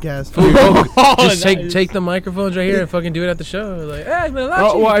fucking podcast. Just take the microphones right here and fucking do it at the show. Like, hey,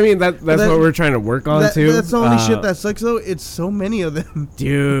 Oh, well, I mean that's what we're trying to work on too. That's the only shit that sucks though. It's so many of them.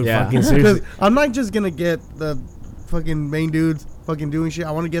 dude. Yeah. Fucking Because seriously. I'm not just gonna get the fucking main dudes fucking doing shit.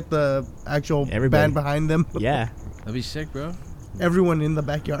 I want to get the actual Everybody. band behind them. Yeah, that'd be sick, bro. Everyone in the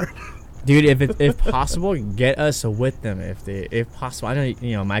backyard. dude. If possible, get us with them. If possible, I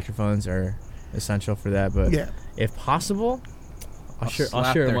know microphones are essential for that, but Yeah. if possible, I'll share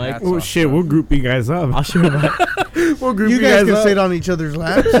slap a their mic. hats Oh off, shit, bro. we'll group you guys up. I'll share a mic. We'll group You guys can up. sit on each other's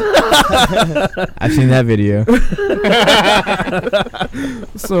laps. I've seen that video.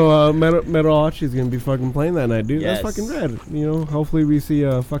 So Metal Archie's gonna be fucking playing that night, dude. Yes. That's fucking rad. You know, hopefully we see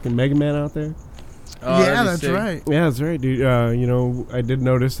fucking Mega Man out there. Oh, yeah, that'd be that's sick. right. Yeah, that's right, dude. You know, I did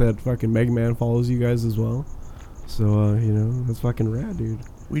notice that fucking Mega Man follows you guys as well. So you know, that's fucking rad, dude.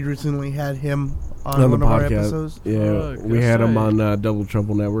 We recently had him on On the one of our podcast. episodes. Yeah, Fuck, we that's had him tight. on Double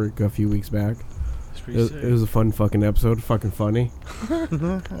Trouble Network a few weeks back. That's pretty sick. It was a fun fucking episode, fucking funny.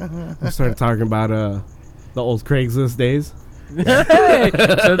 We started talking about the old Craigslist days. Hey,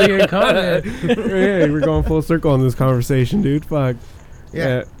 something in common. Hey, we're going full circle on this conversation, dude. Fuck.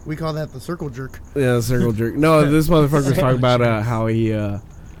 Yeah, we call that the circle jerk. Yeah, circle jerk. No, this motherfucker was talking about how he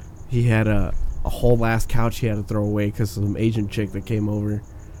had a whole ass couch he had to throw away because of some Asian chick that came over.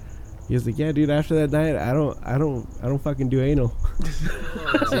 He was like, "Yeah, dude. After that night, I don't fucking do anal."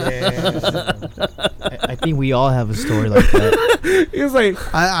 I think we all have a story like that. He was like,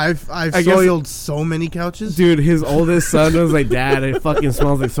 I've I guess- soiled so many couches. "Dude, his oldest son was like, Dad, it fucking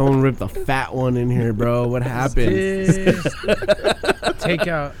smells like someone ripped a fat one in here, bro. What happened?" Take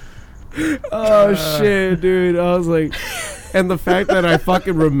out. Oh shit, dude. I was like, and the fact that I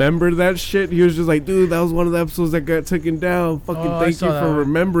fucking remembered that shit, he was just like, "Dude, that was one of the episodes that got taken down. Fucking Oh, I thank you saw that for one.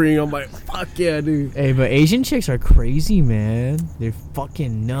 remembering." I'm like, "Fuck yeah, dude." Hey, but Asian chicks are crazy, man. They're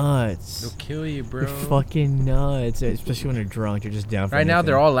fucking nuts. They'll kill you, bro. They're fucking nuts, especially when they're drunk. They're just down for Right now, anything.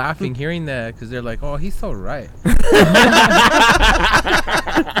 they're all laughing hearing that because they're like, "Oh, he's so right."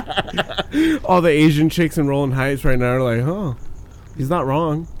 All the Asian chicks in Rolling Heights right now are like, "Huh, he's not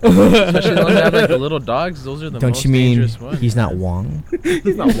wrong." Especially the ones that have like the little dogs. Those are the Don't most you mean dangerous ones. he's not Wong?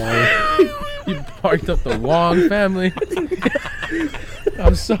 He's not wrong. You parked up the Wong family.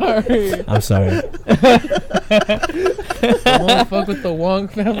 I'm sorry. I'm sorry. I won't fuck with the Wong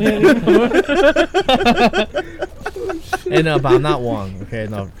family anymore. Hey, no, but I'm not Wong. Okay,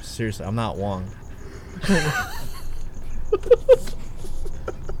 no, seriously, I'm not Wong.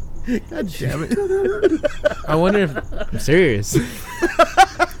 God damn it. I wonder if I'm serious.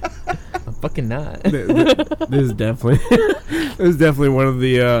 I'm fucking not. This is definitely one of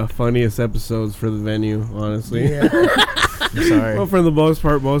the funniest episodes for the venue, honestly. Yeah. I'm sorry. Well, for the most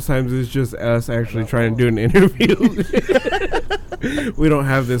part, most times it's just us actually trying to do an interview. We don't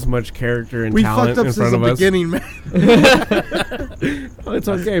have this much character and We talent fucked up in since front the of us. beginning, man. Oh, it's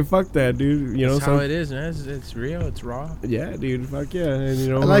okay. Fuck that, dude. You know, that's how so it is, man. It's real. It's raw. yeah, dude. Fuck yeah, and you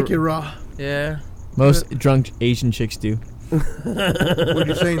know, I like it raw. Yeah. Most drunk Asian chicks do. What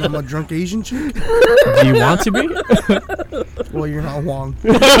you saying? I'm a drunk Asian chick? Do you want to be? Well, you're not Wong.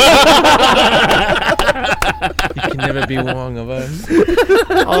 You can never be Wong of us.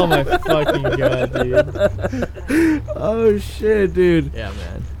 Oh my fucking god, dude. Oh shit, dude. Yeah,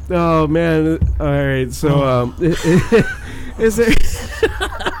 man. Oh man. All right. So is there?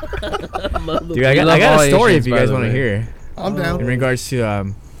 Dude, I got love a all story Asians, if you by guys the want to way. hear. I'm In down. regards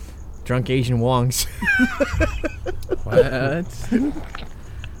to drunk Asian Wongs. What?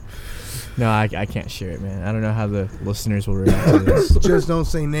 No, I can't share it, man. I don't know how the listeners will react to this. Just don't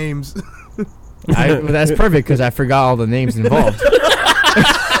say names. Well, that's perfect because I forgot all the names involved.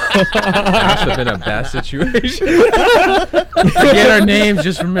 That should have been a bad situation. Forget our names,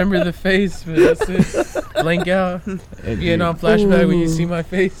 just remember the face. But that's it. Blank out. Getting on flashback when you see my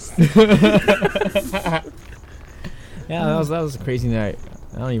face. Yeah, that was a crazy night.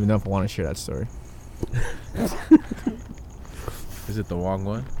 I don't even know if I want to share that story. Is it the Wong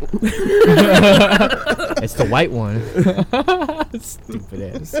one? It's the white one.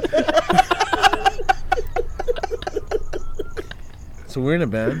 Stupid ass. So we're in a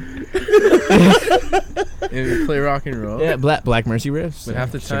band. And we play rock and roll. Yeah, Black Mercy Riffs. But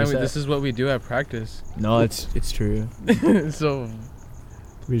half the time, this is what we do at practice. No, it's true. So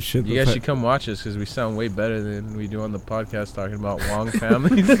We should. you guys should come watch us because we sound way better than we do on the podcast talking about Wong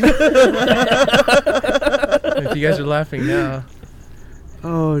families. If you guys are laughing now,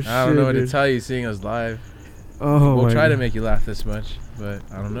 Oh shit. I don't know what to dude. tell you seeing us live. Oh We'll my try to God. make you laugh this much, but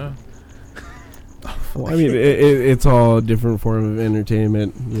I don't know. Well, I mean, it's all a different form of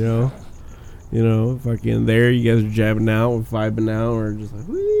entertainment, you know? You know, fucking there, you guys are jabbing out, we're vibing out, we're just like,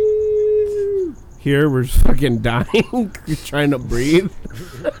 woo. Here, we're just fucking dying, you're trying to breathe.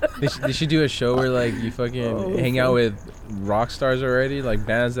 They should do a show where, like, you fucking hang out with rock stars already, like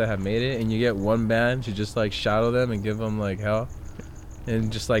bands that have made it, and you get one band to just, like, shadow them and give them, like, hell.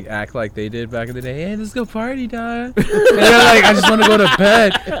 And just, like, act like they did back in the day. Hey, let's go party, dog. And they're like, I just want to go to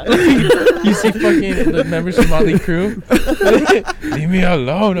bed. Like, you see fucking the members from Motley Crue. Leave me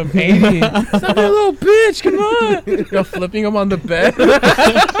alone, I'm 80. Stop a little bitch, come on. You're flipping them on the bed.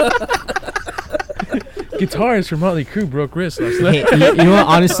 Guitars from Motley Crue broke wrist last night. Hey, you know what?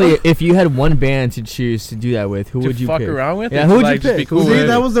 Honestly, if you had one band to choose to do that with, who would you fuck pick? around with? Yeah, who would you Just be pick? cool See, with?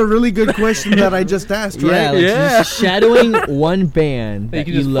 that was a really good question that I just asked, Yeah, right? like Yeah. just shadowing one band That that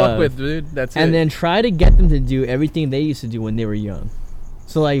you you can just love, fuck with, dude. That's and it. then try to get them to do everything they used to do when they were young.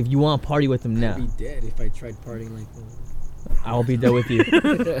 So like, if you want to party with them I'd now, be dead if I tried partying like that. I'll be there with you.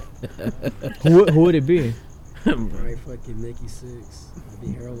 Who would it be? Right, fucking Nikki Six. I'd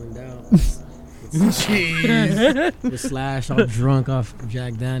be heroin down. Jeez. With Slash all drunk off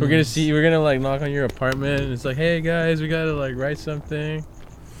Jack Daniels. We're gonna like knock on your apartment and it's like, hey guys, we gotta like write something.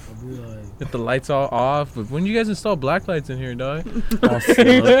 I'll be like, Get the lights all off. But when you guys install black lights in here, dog? All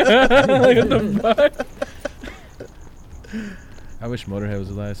slow. What the fuck? I wish Motorhead was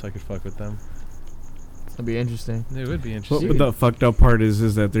alive so I could fuck with them. That'd be interesting. It would be But interesting. the fucked up part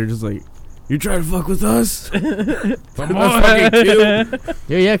is that they're just like, you trying to fuck with us? Come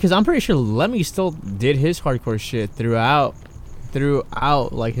Yeah, because I'm pretty sure Lemmy still did his hardcore shit throughout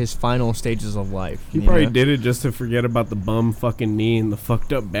like his final stages of life. He you probably know? did it just to forget about the bum fucking knee and the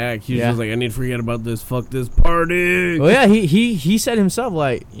fucked up back. He's Yeah. just like, I need to forget about this. Fuck this party. Well, yeah, he said himself,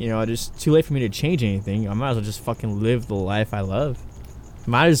 like, you know, it's too late for me to change anything. I might as well just fucking live the life I love.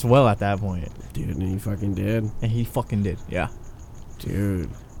 Might as well at that point. Dude, and he fucking did. And he fucking did, yeah. Dude.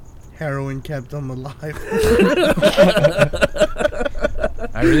 Heroin kept him alive.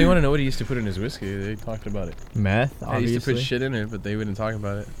 I really want to know what he used to put in his whiskey. They talked about it. Meth, They obviously. used to put shit in it, but they wouldn't talk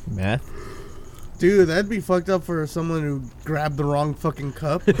about it. Meth. Dude, that'd be fucked up for someone who grabbed the wrong fucking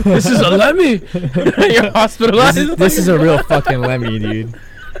cup. This is a Lemmy. You're hospitalized. This is a real fucking Lemmy, dude.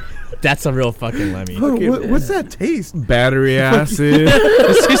 That's a real fucking Lemmy. What's that taste? Battery acid.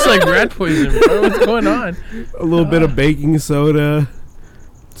 It tastes like rat poison, bro. What's going on? A little bit of baking soda.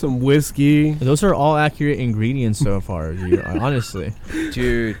 Some whiskey. Those are all accurate ingredients so far, dude. Honestly.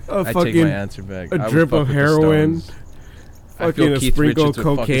 Dude, A I take fucking- my answer back. A I would drip fuck of with the heroin. Stones. I Fucking feel a Keith sprinkle Richards of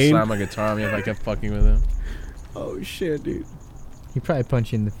would fucking cocaine. slam my guitar on me if I kept fucking with him. Oh shit, dude. He probably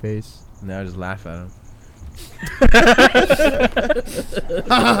punch you in the face. Now I just laugh at him.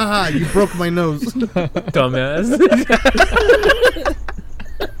 You broke my nose. Dumbass.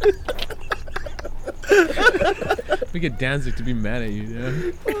 We get Danzig to be mad at you,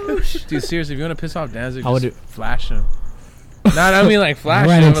 dude. Dude, seriously, if you want to piss off Danzig, I would just flash him. Not, I mean like flash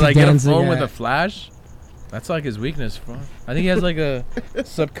Right him, into but like get a Danzig, phone with yeah. a flash. That's like his weakness, bro. I think he has like a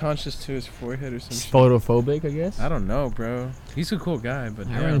subconscious to his forehead or some He's shit. photophobic, I guess. I don't know, bro. He's a cool guy, but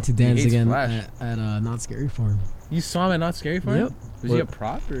I damn, ran into he Danzig hates again Flash. at Not Scary Farm. You saw him at Not Scary for him? Yep. Was he a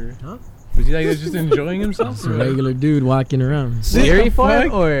prop or? Huh? Was he like just enjoying himself? It's a regular dude walking around. Scary What the farm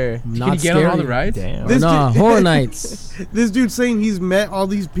fuck? or Can Not you get scary. on all the rides? damn? This Nah, dude- Horror Nights. This dude saying he's met all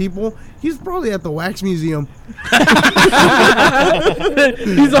these people. He's probably at the wax museum. He's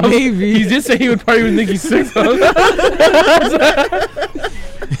all, Maybe. He did say he would party with Nikki Sixx.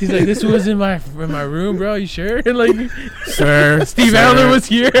 He's like, this was in my room, bro. You sure? Like, Sir. Steve sir. Adler was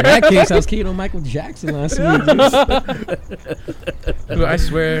here. In that case, I was kicking on Michael Jackson last week. Dude, I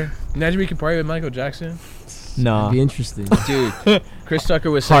swear. Imagine we could party with Michael Jackson. Nah. That'd be interesting. Dude, Chris Tucker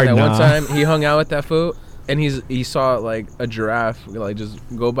was saying Hard that one nah. time he hung out with that fool and he saw like a giraffe like just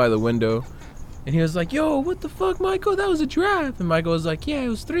go by the window. And he was like, yo, what the fuck, Michael? That was a giraffe. And Michael was like, yeah, it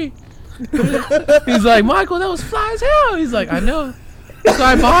was 3. He's like, Michael, that was fly as hell. He's like, I know. So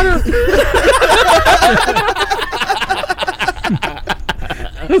I bought him.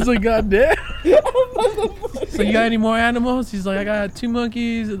 I was like, God damn. So you got any more animals? He's like, I got 2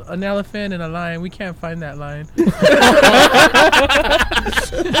 monkeys, an elephant, and a lion. We can't find that lion. That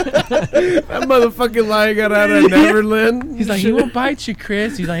motherfucking lion got out of Neverland. He's like, he won't bite you,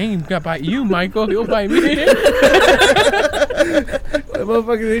 Chris. He's like, he ain't gonna bite you, Michael. He'll bite me. That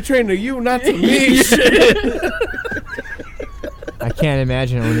motherfucker, they trained to you, not to me. I can't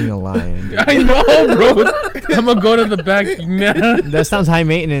imagine owning a lion. I know, bro. I'm gonna go to the back. That That sounds high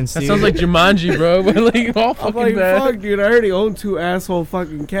maintenance, dude. sounds like Jumanji, bro. But like all I'm fucking like, bad. fuck, dude, I already own 2 asshole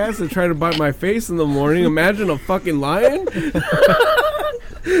fucking cats that try to bite my face in the morning. Imagine a fucking lion.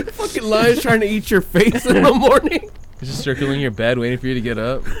 Fucking lion's trying to eat your face in the morning. It's just circling your bed, waiting for you to get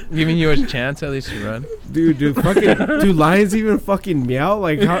up, giving you a chance at least to run. Dude, do lions even fucking meow?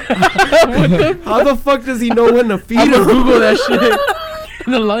 Like, how the fuck does he know when to feed I'm gonna him? Google that shit.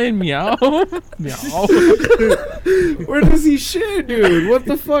 The lion meow. Meow. Where does he shit, dude? What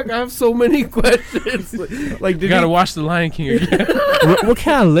the fuck? I have so many questions. Like, You did gotta he, watch The Lion King again. What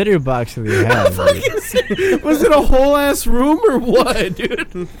kind of litter box do they have? dude? was it a whole ass room or what, dude?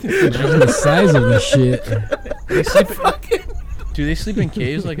 Imagine the size of this shit. Do they sleep in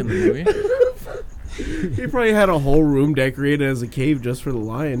caves like in the movie? He probably had a whole room decorated as a cave just for the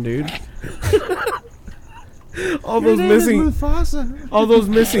lion, dude. All those missing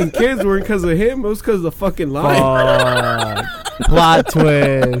kids weren't because of him. It was because of the fucking lion. Plot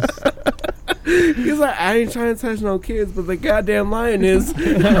twist. He's like, I ain't trying to touch no kids, but the goddamn lion is.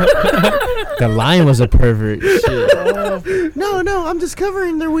 The lion was a pervert. Shit. No, I'm just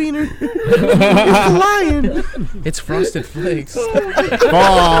covering their wiener. It's the lion. It's Frosted Flakes.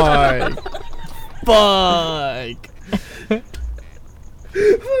 Fuck. Fuck.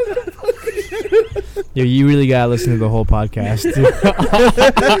 Yo, you really gotta listen to the whole podcast.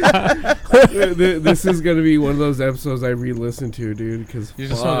 This is gonna be one of those episodes I re-listen to, dude. Because You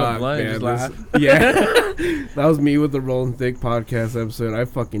just hung up blind, just laugh. Yeah, that was me with the Rolling Thick podcast episode. I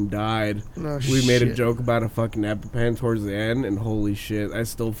fucking died. No, We made a shit. joke about a fucking EpiPen towards the end, and holy shit, I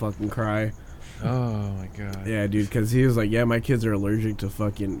still fucking cry. Oh my god. Yeah, dude, because he was like, yeah, my kids are allergic to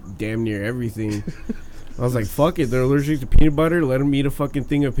fucking damn near everything. I was like, fuck it, they're allergic to peanut butter. Let them eat a fucking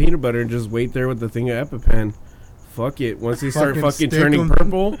thing of peanut butter and just wait there with the thing of EpiPen. Fuck it. Once they start fucking stick turning 'em.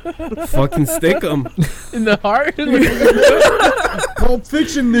 purple, fucking stick them. In the heart? Pulp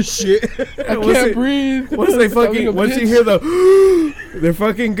Fiction this shit. I can't breathe. Once they fucking, once you hear the, they're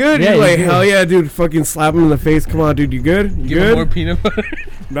fucking good. Yeah, You're like, you're good. hell yeah, dude. Fucking slap them in the face. Come on, dude. You good? You Give them more good? peanut butter.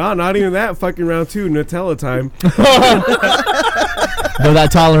 No, not even that. Fucking round 2, Nutella time. No, that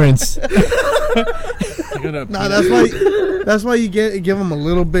tolerance. Nah, that's why you give him a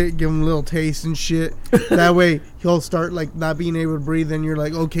little bit, give him a little taste and shit. That way he'll start like not being able to breathe, and you're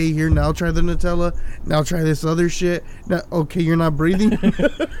like, okay, here, now try the Nutella, now try this other shit. Now, okay, you're not breathing.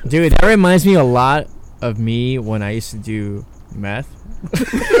 Dude, that reminds me a lot of me when I used to do meth.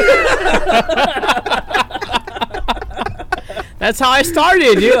 That's how I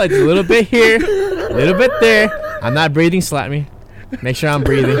started, dude. Like a little bit here, a little bit there. I'm not breathing, slap me. Make sure I'm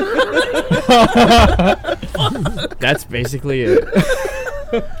breathing. That's basically it.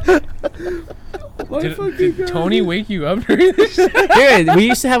 Did Tony wake you up during this shit? Dude, we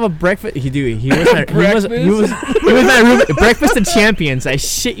used to have a breakfast. He was my room. Breakfast of champions. I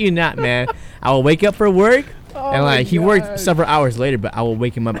shit you not, man. I will wake up for work. And like he worked several hours later, but I will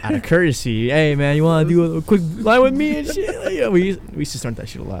wake him up out of courtesy. Hey man, you want to do a quick line with me and shit? Like, yeah, we used to start that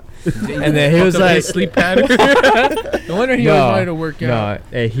shit a lot. And then he was like, sleep pattern. No wonder he always wanted to work out. No,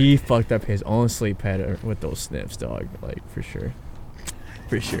 hey, he fucked up his own sleep pattern with those sniffs, dog. Like for sure.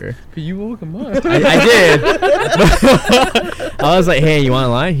 But you woke him up. I did. I was like, hey, you want to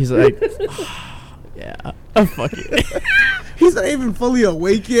lie? He's like, yeah, fuck it. He's not even fully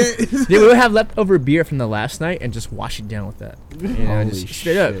awake yet. Dude, we would have leftover beer from the last night and just wash it down with that. You know, just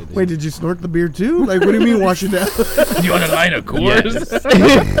straight up. shit, dude. Wait, did you snort the beer too? Like, what do you mean wash it down? You want a line of course?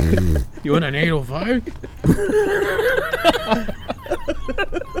 Yes. You want an 805?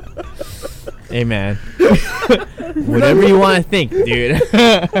 Hey, man. Whatever you want to think, dude.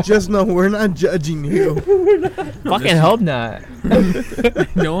 Just know we're not judging you. Fucking hope not.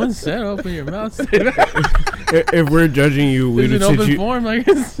 No one said open your mouth. If we're judging you, There's we'd an sit open you. form, I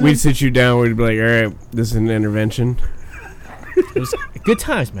guess. We'd sit you down. We'd be like, all right, this is an intervention. It was good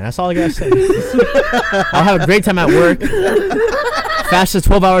times, man. That's all I gotta say. I'll have a great time at work. Fastest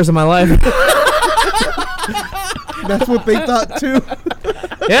 12 hours of my life. That's what they thought too.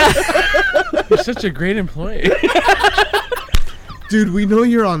 Yeah. You're such a great employee. Dude, we know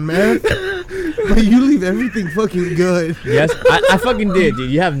you're on meth, but you leave everything fucking good. Yes, I fucking did,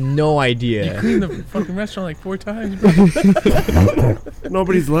 dude. You have no You idea. cleaned the fucking restaurant like 4 times, bro.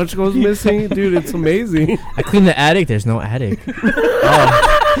 Nobody's lunch goes missing, dude. It's amazing. I cleaned the attic. There's no attic.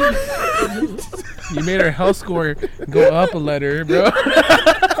 You made our health score go up a letter, bro.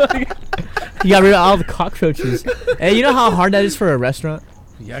 You got rid of all the cockroaches. Hey, you know how hard that is for a restaurant?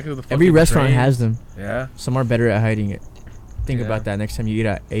 Yeah, 'cause the Every fucking restaurant train. has them. Yeah. Some are better at hiding it. Think Yeah. about that next time you eat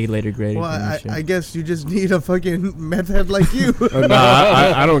at A later grade. Well, I guess you just need a fucking meth head like you.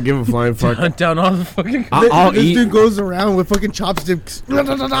 I don't give a flying fuck. Hunt down all the fucking. I'll This eat. dude goes around with fucking chopsticks. Dude, that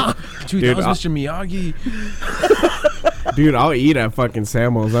was I'll- Mr. Miyagi. Dude, I'll eat at fucking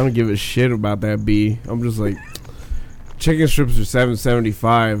Samuel's. I don't give a shit about that bee. I'm just like, chicken strips are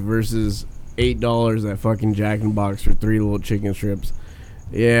 $7.75 versus $8 at fucking Jack in the Box for 3 little chicken strips.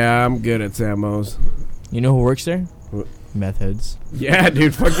 Yeah, I'm good at Sammo's. You know who works there? What? Meth heads. Yeah,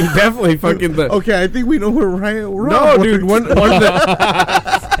 dude, fucking definitely fucking the. Okay, I think we know where Ryan. No, dude, one of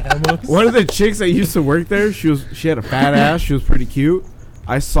the chicks that used to work there, she had a fat ass. She was pretty cute.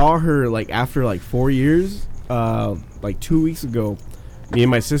 I saw her like after like 4 years, like 2 weeks ago. Me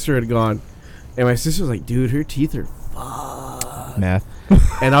and my sister had gone, and my sister was like, "Dude, her teeth are fucked." Meth.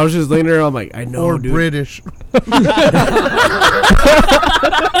 And I was just looking at her. I'm like, "I know, or dude." British.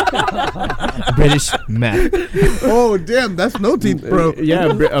 British meth. Oh damn, that's no teeth, bro. Yeah,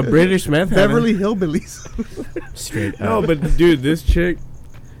 a British meth head. Beverly Hillbillies. Straight No, up. but dude, this chick,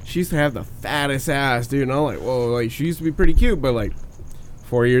 she used to have the fattest ass, dude. And I'm like, whoa, like she used to be pretty cute, but like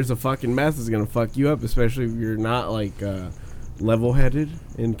 4 years of fucking meth is gonna fuck you up, especially if you're not like level-headed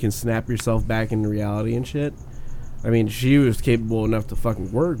and can snap yourself back into reality and shit. I mean, she was capable enough to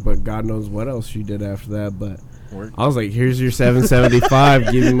fucking work, but God knows what else she did after that. But Work. I was like, here's your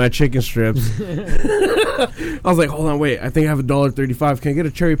 $7.75. Give me my chicken strips. I was like, hold on, wait. I think I have $1.35. Can I get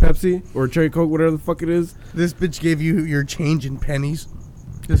a cherry Pepsi or a cherry Coke, whatever the fuck it is? This bitch gave you your change in pennies.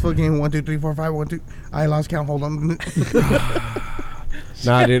 This fucking 1, 2, 3, 4, 5, 1, 2. I lost count. Hold on.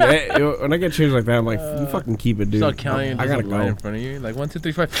 Nah, dude. When I get change like that, I'm like, you fucking keep it, dude. Start counting. I gotta line in go. front of you. Like 1, 2,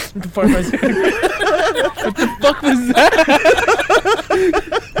 3, 4, 5, 5, 6. What the fuck was that?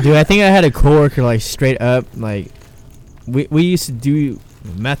 Dude, I think I had a coworker like straight up like we used to do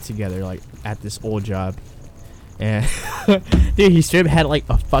meth together like at this old job, and dude, he straight up had like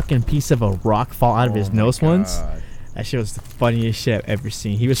a fucking piece of a rock fall out of his nose once. That shit was the funniest shit I've ever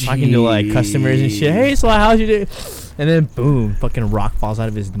seen. He was talking to like customers and shit. Hey, so how's you do? And then boom, fucking rock falls out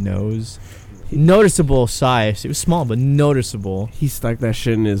of his nose. Noticeable size. It was small, but noticeable. He stuck that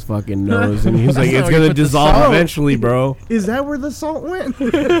shit in his fucking nose, and he was like, That's it's not where you gonna put the dissolve salt. eventually, bro. Is that where the salt went?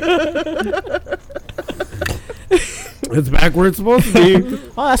 It's back where it's supposed to be.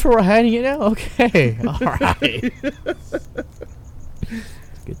 Oh, that's where we're hiding it now? Okay. All right.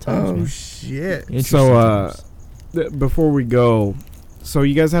 Good times, Oh man. shit. Interesting So, times. before we go, so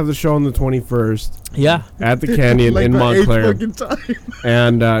you guys have the show on the 21st Yeah. at the Canyon Like in the eighth Montclair. fucking time.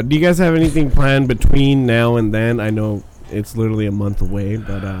 And do you guys have anything planned between now and then? I know it's literally a month away,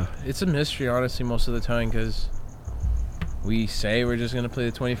 but It's a mystery, honestly, most of the time, because we say we're just going to play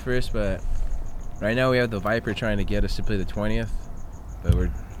the 21st, but right now we have the Viper trying to get us to play the 20th, but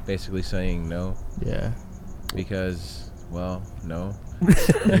we're basically saying no Yeah. because, well, no.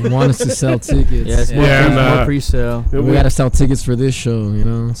 They want us to sell tickets. Yeah, it's more, Yeah, pre- and, more pre-sale. We gotta sell tickets for this show, you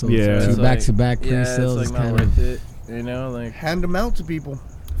know. So Yeah. two It's back-to-back Yeah, pre-sales it's is like not kind worth of. it, you know? Like, Hand them out to people.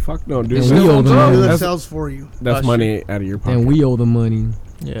 fuck no, dude. And That's- we owe them Do money. the that's, sales for you. that's money out of your pocket. And we owe the money.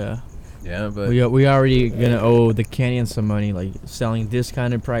 Yeah. yeah, but We already gonna owe the Canyon some money, like selling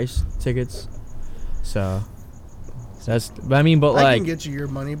discounted price tickets. So that's. But I mean, but I like, can get you your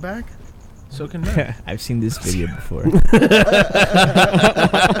money back. so can that. I've seen this video before.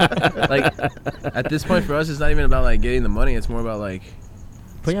 Like, at this point for us, it's not even about, like, getting the money. It's more about, like,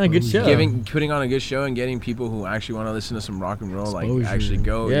 Putting on a good show. putting on a good show and getting people who actually want to listen to some rock and roll, like, Exposure. actually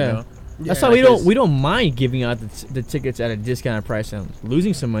go, Yeah. you know? That's Yeah, why we because- don't mind giving out the tickets at a discounted price and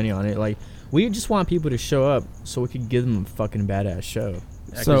losing some money on it. Like, we just want people to show up so we could give them a fucking badass show.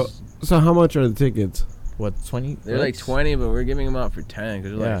 Yeah, So, 'cause so how much are the tickets? What, 20? they're like 20, but we're giving them out for 10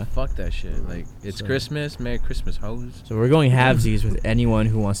 because we're Yeah. like, fuck that shit. Like, it's So- Christmas. Merry Christmas, hoes. So we're going halvesies with anyone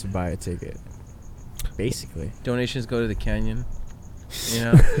who wants to buy a ticket. Basically. Donations go to the Canyon. You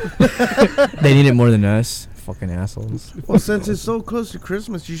know? They need it more than us. Fucking assholes. Well, since it's so close to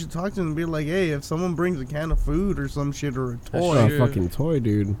Christmas, you should talk to them and be like, hey, if someone brings a can of food or some shit or a That's toy, Oh, a true. fucking toy,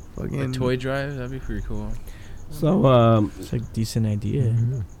 dude. fucking A toy drive? That'd be pretty cool. So, It's like a decent idea.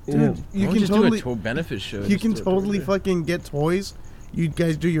 Dude, yeah. you Why don't can just totally, do a benefit show. you Just can do a totally toy drive. fucking get toys. You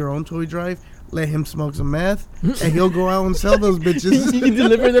guys do your own toy drive. Let him smoke some meth, and he'll go out and sell those bitches. You can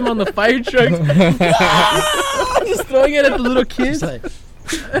deliver them on the fire trucks. Just throwing it at the little kids. Oh,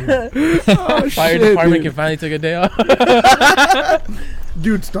 Fire shit, department dude. can finally take a day off.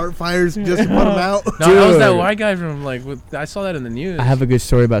 Dude, start fires just to put them out. No, that was that Dude. white guy from like. I saw that in the news. I have a good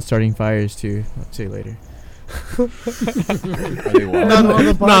story about starting fires too. I'll tell you later. Are they wild? Not on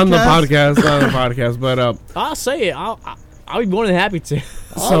the podcast. Not on the podcast, not on the podcast, but I'll say it. I'll be more than happy to.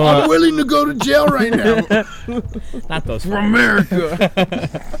 so I'm willing to go to jail right now. Not those. From fires.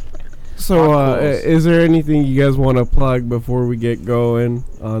 America. So, Cockles. is there anything you guys want to plug before we get going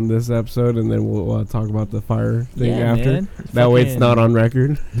on this episode, and then we'll talk about the fire thing Yeah, after? man. That way, it's Fucking- not on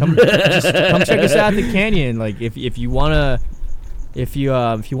record. Come check us out at the Canyon. Like if you wanna If you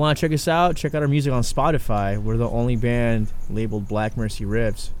want to check us out, check out our music on Spotify. We're the only band labeled Black Mercy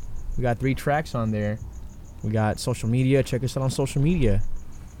Riffs. We got 3 tracks on there. We got social media. Check us out on social media.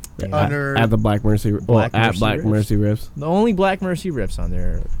 Under At the Black Mercy, Black at Mercy Black Riffs. Mercy Riffs. The only Black Mercy Riffs on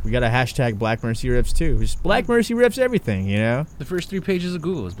there. We got a hashtag Black Mercy Riffs too. Just Black Mercy Riffs everything, you know? The first 3 pages of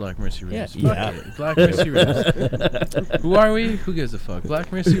Google is Black Mercy Riffs. Yeah. Fuck it. Black Mercy Riffs. Who are we? Who gives a fuck?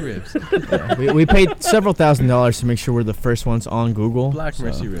 Black Mercy Riffs. Yeah, we paid several $1,000s to make sure we're the first ones on Google. Black so.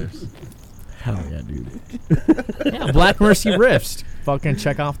 Mercy Riffs. Hell yeah, dude. Yeah, Black Mercy Riffs. Fucking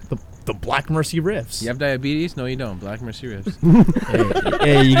check out the Black Mercy Riffs. You have diabetes? No, you don't. Black Mercy Riffs.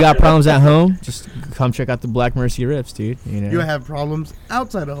 Hey, you got problems at home? Just come check out the Black Mercy Riffs, dude. You know. you have problems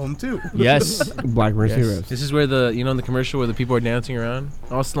outside of home too. Yes. Black Mercy Yes. Riffs. This is where in the commercial where the people are dancing around,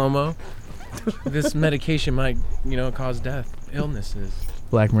 all slow-mo. This medication might, cause death, illnesses.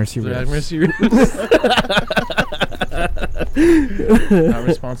 Black Mercy Black Riffs. Mercy Riffs. Not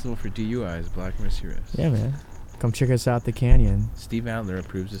responsible for DUIs. Black Mercy Riffs. Yeah, man. Come check us out, the Canyon. Steve Adler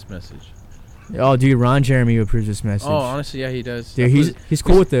approves this message. Oh, dude, Ron Jeremy approves this message. Oh, honestly, yeah, he does. Dude, he's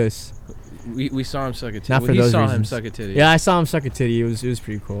cool with this. We saw him suck a titty. Not for he those saw him reasons. suck a titty. Yeah, I saw him suck a titty. It was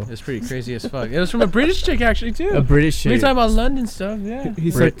pretty cool. It's pretty crazy as fuck. It was from a British chick, actually, too. A British We were shit. talking about London stuff, yeah.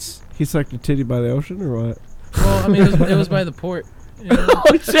 He sucked a titty by the ocean or what? Well, I mean, it was by the port.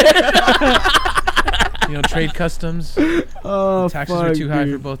 Oh shit! Trade customs. Oh, Taxes were too high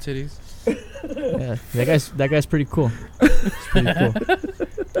for both titties. Yeah, that guy's pretty cool. He's pretty cool.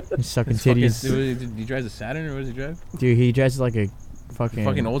 He's sucking titties. Did he drive a Saturn or what does he drive? Dude, he drives like a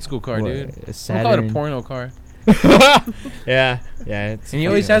fucking Old school car, dude. A I Saturn. call it a porno car. Yeah. It's And he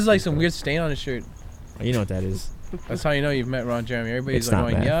always fucking has like awesome. some weird stain on his shirt. You know what that is. That's how you know you've met Ron Jeremy. Everybody's It's like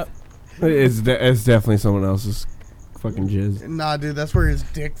not going, bad. "Yep." It's definitely someone else's fucking jizz. Nah, dude, that's where his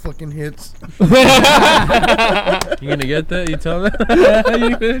dick fucking hits. You gonna get that? You tell him that?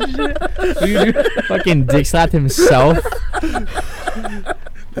 You gonna shit? What you do? Fucking dick slapped himself.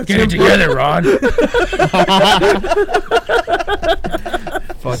 Get it together, Ron. This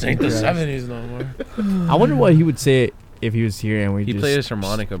ain't the Christ. 70s no more. I wonder what he would say if he was here and we He just played his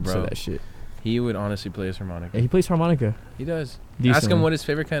harmonica, said bro. that shit. He would honestly play his harmonica. Yeah, he plays harmonica. He does. Decently. Ask him what his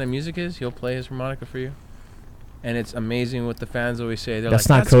favorite kind of music is. He'll play his harmonica for you. And it's amazing what the fans always say. They're That's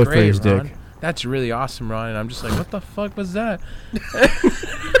like, not code for great, his Ron. dick. That's really awesome, Ron. And I'm just like, what the fuck was that?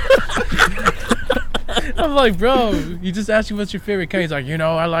 I'm like, bro, you just asked you what's your favorite kind. He's like,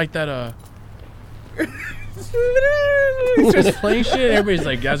 I like that, he starts playing shit. Everybody's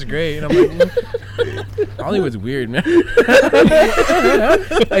like, that's great. And I'm like, Hollywood's weird, man.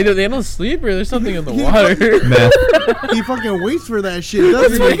 Like, they don't sleep or there's something in the water. He fucking waits for that shit,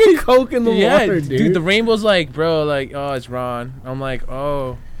 doesn't he? Fucking coke in the water, dude. The rainbow's like, bro, like, oh, it's Ron. I'm like,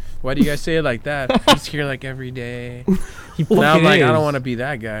 oh, why do you guys say it like that? He's here like every day. He Now I'm like, is. I don't want to be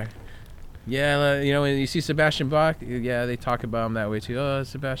that guy. Yeah, when you see Sebastian Bach, yeah, they talk about him that way too. Oh,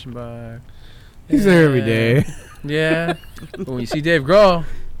 Sebastian Bach. He's there every day. Yeah. But when you see Dave Grohl,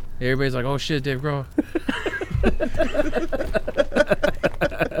 everybody's like, oh shit, Dave Grohl.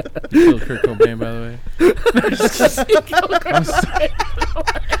 Killed Kurt Cobain, by the way. I'm sorry.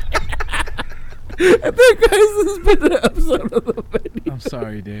 That guy's been an episode of the video. I'm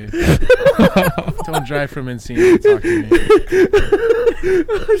sorry, Dave. Don't drive from Encino and talk to me.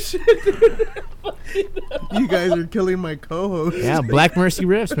 Oh shit. You guys are killing my co-host. Yeah, Black Mercy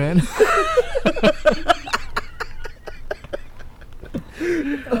Riffs, man.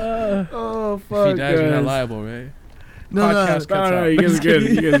 Oh If fuck. he dies, we're not guys. liable, right? No, Podcast cuts No, out. you guys are good.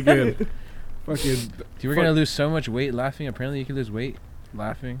 You guys are good. Fucking. Dude, we're gonna lose so much weight laughing. Apparently, you can lose weight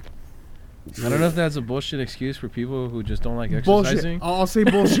laughing. I don't know if that's a bullshit excuse for people who just don't like Bullshit. exercising. I'll say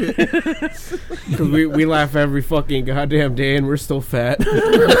bullshit. Because we laugh every fucking goddamn day and we're still fat.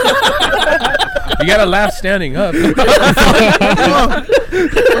 You gotta laugh standing up.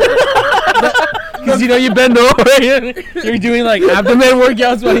 Because you bend over. You're doing like abdomen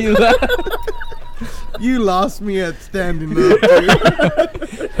workouts while you laugh. You lost me at standing up.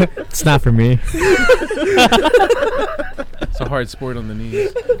 Dude. It's not for me. It's a hard sport on the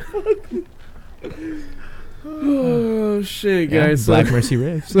knees. Oh shit, Yeah, guys! Black Mercy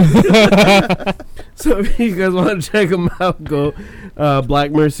Riffs. So if you guys want to check them out, go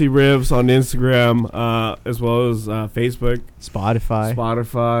Black Mercy Riffs on Instagram, as well as Facebook,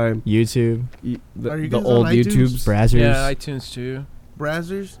 Spotify, YouTube, Are you the guys old on iTunes? YouTubes. Brazzers. Yeah, iTunes too.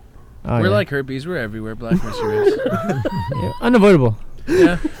 Brazzers? Oh, We're yeah. like herpes. We're everywhere. Black Mercy Riffs. Yeah, unavoidable.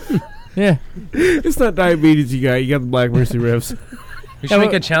 Yeah. Yeah. It's not diabetes you got the Black Mercy Riffs. We should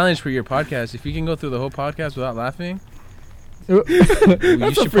make a challenge for your podcast. If you can go through the whole podcast without laughing,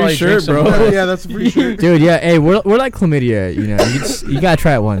 You should free probably shirt, drink some bro. more. Yeah, that's a free shirt. Dude, yeah, hey, we're like chlamydia, you know. You gotta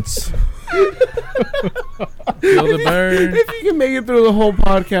try it once. Feel the burn. If you can make it through the whole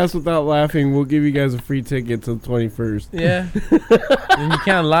podcast without laughing, we'll give you guys a free ticket till the 21st. Yeah. And you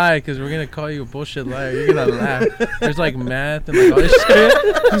can't lie because we're going to call you a bullshit liar. You're going to laugh. There's like math and like all this shit.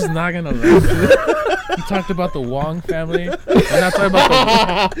 He's not going to laugh. You talked about the Wong family. We're not talking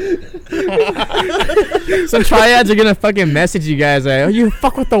about the Some triads are gonna fucking message you guys like, oh, you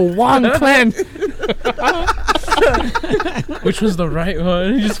fuck with the Wong clan. Which was the right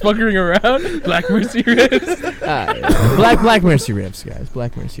one? You're just fucking around? Black Mercy Riffs. Black Mercy Riffs, guys.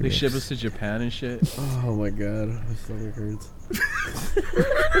 Black Mercy They Riffs. ship us to Japan and shit. Oh my god, my stomach hurts.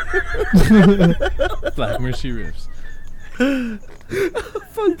 Black Mercy Riffs.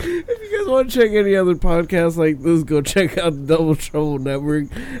 Fuck. If you guys want to check any other podcasts like this, go check out the Double Trouble Network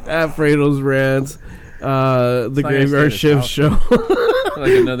at Fredo's Rants, the like I Graveyard said, Shift it's Show.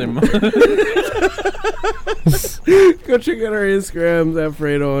 Like another month. Go check out our Instagrams at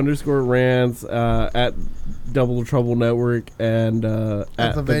Fredo_Rants, at Double Trouble Network, and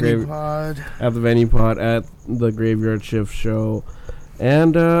At the Venue Pod. at the Venue Pod, at the Graveyard Shift Show.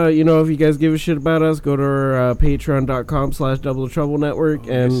 And, you know, if you guys give a shit about us, go to our patreon.com/Double Trouble Network.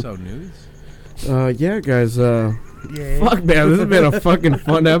 And, So news. yeah, guys, Yeah. fuck, man, this has been a fucking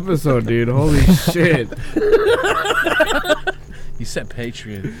fun episode, dude. Holy shit. You said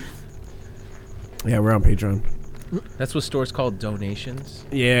Patreon. Yeah, we're on Patreon. That's what stores call donations.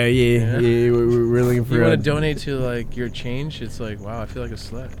 Yeah. Yeah. We're looking for You want to donate to like your change? It's like, wow, I feel like a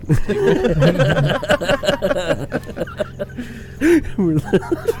slut.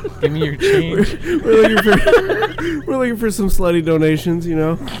 Give me your change. we're looking for some slutty donations, you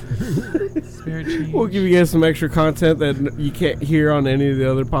know. Spare change. We'll give you guys some extra content that you can't hear on any of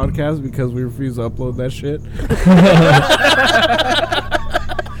the other podcasts because we refuse to upload that shit.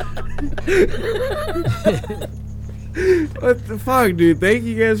 What the fuck, dude? Thank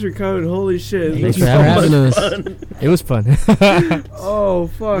you guys for coming. Holy shit. Thanks This for was having so us. much fun. It was fun. Oh,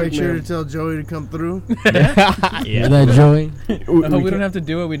 fuck. Make sure man. to tell Joey to come through. Hear that, Joey? I hope we don't have to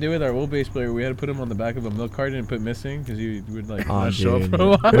do what we did with our old bass player. We had to put him on the back of a milk carton and put missing because he would like Aw, not show up dude. for a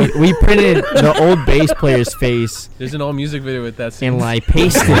while. we printed the old bass player's face There's an old music video with that scene. and like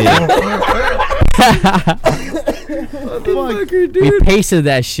pasted it. We pasted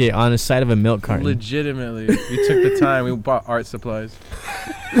that shit on the side of a milk carton. Legitimately, we took the time. We bought art supplies.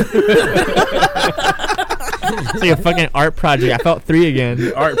 It's like a fucking art project. I felt 3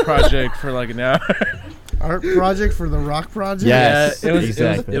 again. Art project for like an hour. Art project for the rock project? Yes, it was,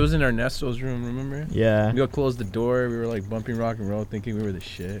 exactly. it was in Ernesto's room, remember? Yeah. We go close the door. We were like bumping rock and roll, thinking we were the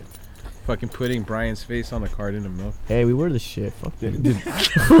shit. Fucking putting Brian's face on a carton of milk. Hey, we were the shit. Fuck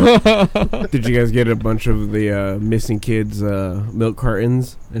that. Did you guys get a bunch of the missing kids' milk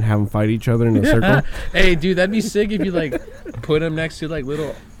cartons and have them fight each other in a circle? Hey, dude, that'd be sick if you like put them next to like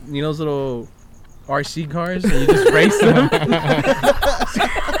little, you know, those little RC cars and you just race them.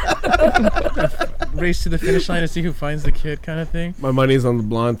 Race to the finish line and see who finds the kid, kind of thing. My money's on the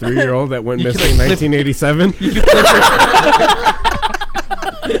blonde 3-year-old that went You could, missing in like, flip- 1987.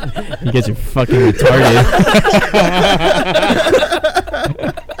 You guys are fucking retarded.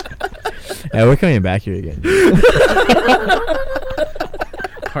 Yeah, we're coming back here again.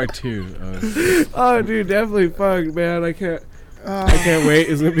 Part 2. Oh, dude, definitely fuck, man. I can't wait.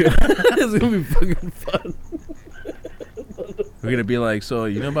 It's gonna be it's gonna be fucking fun. We're gonna be like, so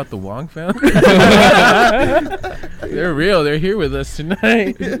you know about the Wong family? They're real. They're here with us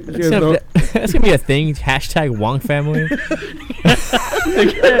tonight. That's gonna be a thing. Hashtag Wong family.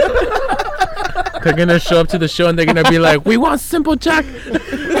 They're gonna show up to the show and they're gonna be like, we want Simple Jack.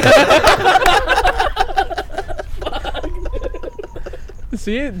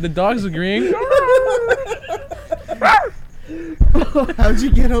 See it? The dog's agreeing. How'd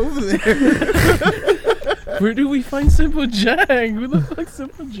you get over there? Where do we find Simple Jack? Who the fuck's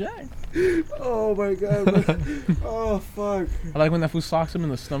Simple Jack? Oh my god. Man. Oh fuck. I like when that fool socks him in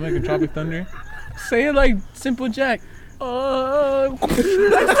the stomach in Tropic Thunder. Say it like Simple Jack. Simple Jack!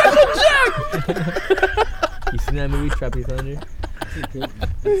 You seen that movie, Tropic Thunder?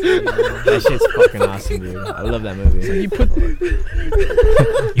 That shit's fucking awesome, dude. I love that movie. You put,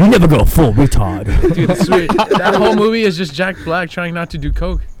 You never go full retard. dude, sweet. That whole movie is just Jack Black trying not to do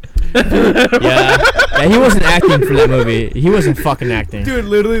coke. Yeah, he wasn't acting for that movie. He wasn't fucking acting. Dude,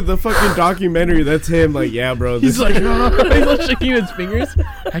 literally the fucking documentary, that's him, like, yeah, bro. He's like, he's like shaking his fingers.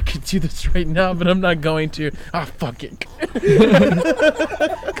 I could do this right now, but I'm not going to. Ah, fuck it.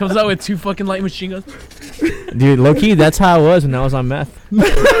 Comes out with 2 fucking light machine guns. Dude, low key, that's how I was when I was on meth.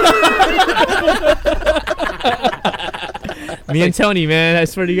 Me and Tony, man. I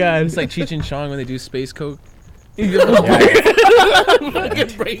swear to God. It's like Cheech and Chong when they do space coke. Yeah.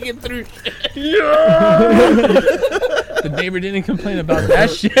 Fucking breaking through shit. The neighbor didn't complain about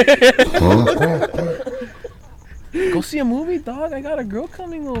that shit. Go see a movie, dog. I got a girl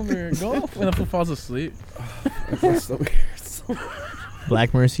coming over. Go. When the fool falls asleep. That's so weird.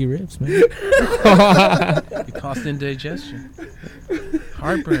 Black Mercy Riffs, man. You cost indigestion.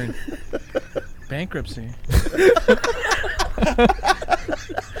 Heartburn. Bankruptcy.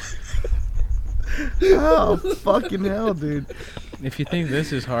 Oh, fucking hell, dude. If you think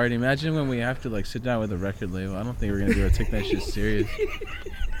this is hard, imagine when we have to like sit down with a record label. I don't think we're gonna be able to take that shit serious.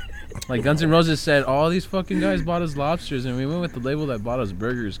 Like Guns N' Roses said, all these fucking guys bought us lobsters, and we went with the label that bought us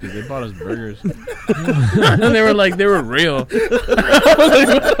burgers because they bought us burgers. And they were like, they were real. I was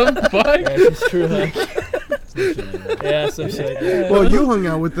like, what the fuck? Yeah, it's true, huh? Yeah, some shit. Yeah. Well, you hung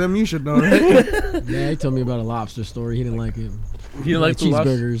out with them. You should know, right? Yeah, he told me about a lobster story. He didn't like it. You didn't like the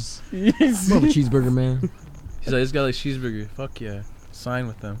lobster? cheeseburgers. I'm a cheeseburger man. He's like, this guy likes cheeseburger. Fuck yeah. Sign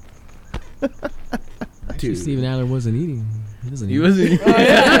with them. Dude. Steven Adler wasn't eating. He doesn't eat. He wasn't. Oh,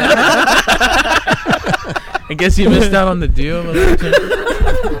 yeah. I guess he missed out on the deal.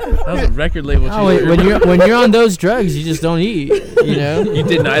 That was a record label. Oh, when you're on those drugs, you just don't eat. You know. You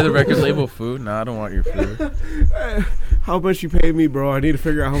deny the record label food? Nah, I don't want your food. How much you pay me, bro? I need to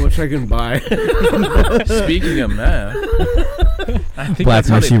figure out how much I can buy. Speaking of math, I think Black that's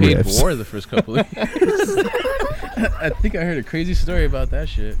how they Mercy paid Riffs. War the first couple of years. I think I heard a crazy story about that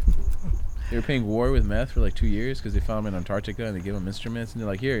shit. They were paying War with meth for like 2 years because they found him in Antarctica and they gave him instruments and they're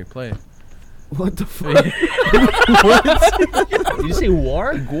like, here, play. What the fuck? Did you say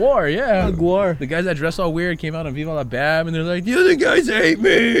war? Gwar, yeah. Gwar. The guys that dress all weird came out on Viva La Bam and they're like, the other guys hate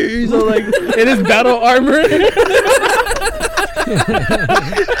me. So like, In his battle armor.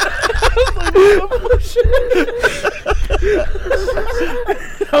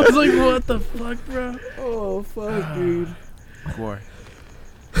 I was like, what the fuck, bro? Oh, fuck, dude. Gwar.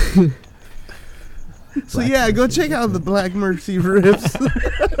 So yeah, go check out the Black Mercy Riffs.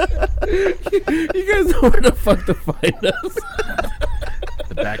 You guys know where the fuck to find us.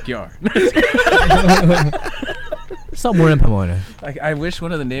 The backyard. Somewhere in Pomona. Like, I wish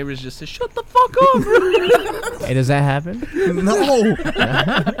one of the neighbors just said, shut the fuck up, bro. Hey, does that happen? No.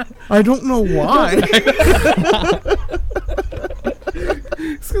 I don't know why.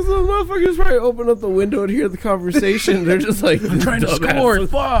 It's because the motherfuckers probably open up the window and hear the conversation. They're just like, I'm trying to score.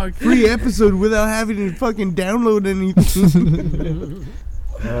 Fuck. Free episode without having to fucking download anything.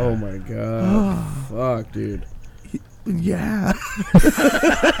 Oh my god. Fuck, dude. Yeah.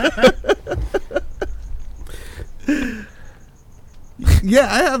 Yeah,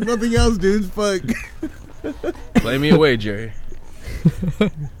 I have nothing else, dude. Fuck. Play me away, Jerry.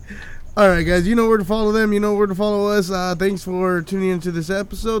 All right, guys. You know where to follow them. You know where to follow us. Thanks for tuning into this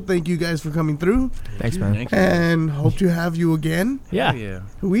episode. Thank you guys for coming through. Thanks, man. Thank you. And hope to have you again. Yeah. Yeah.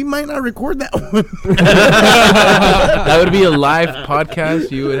 We might not record that one. That would be a live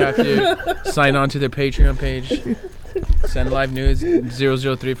podcast. You would have to sign on to their Patreon page. Send live news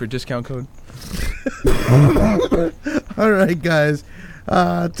 003 for discount code. All right, guys.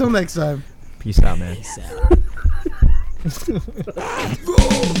 Till next time. Peace out, man. Peace out.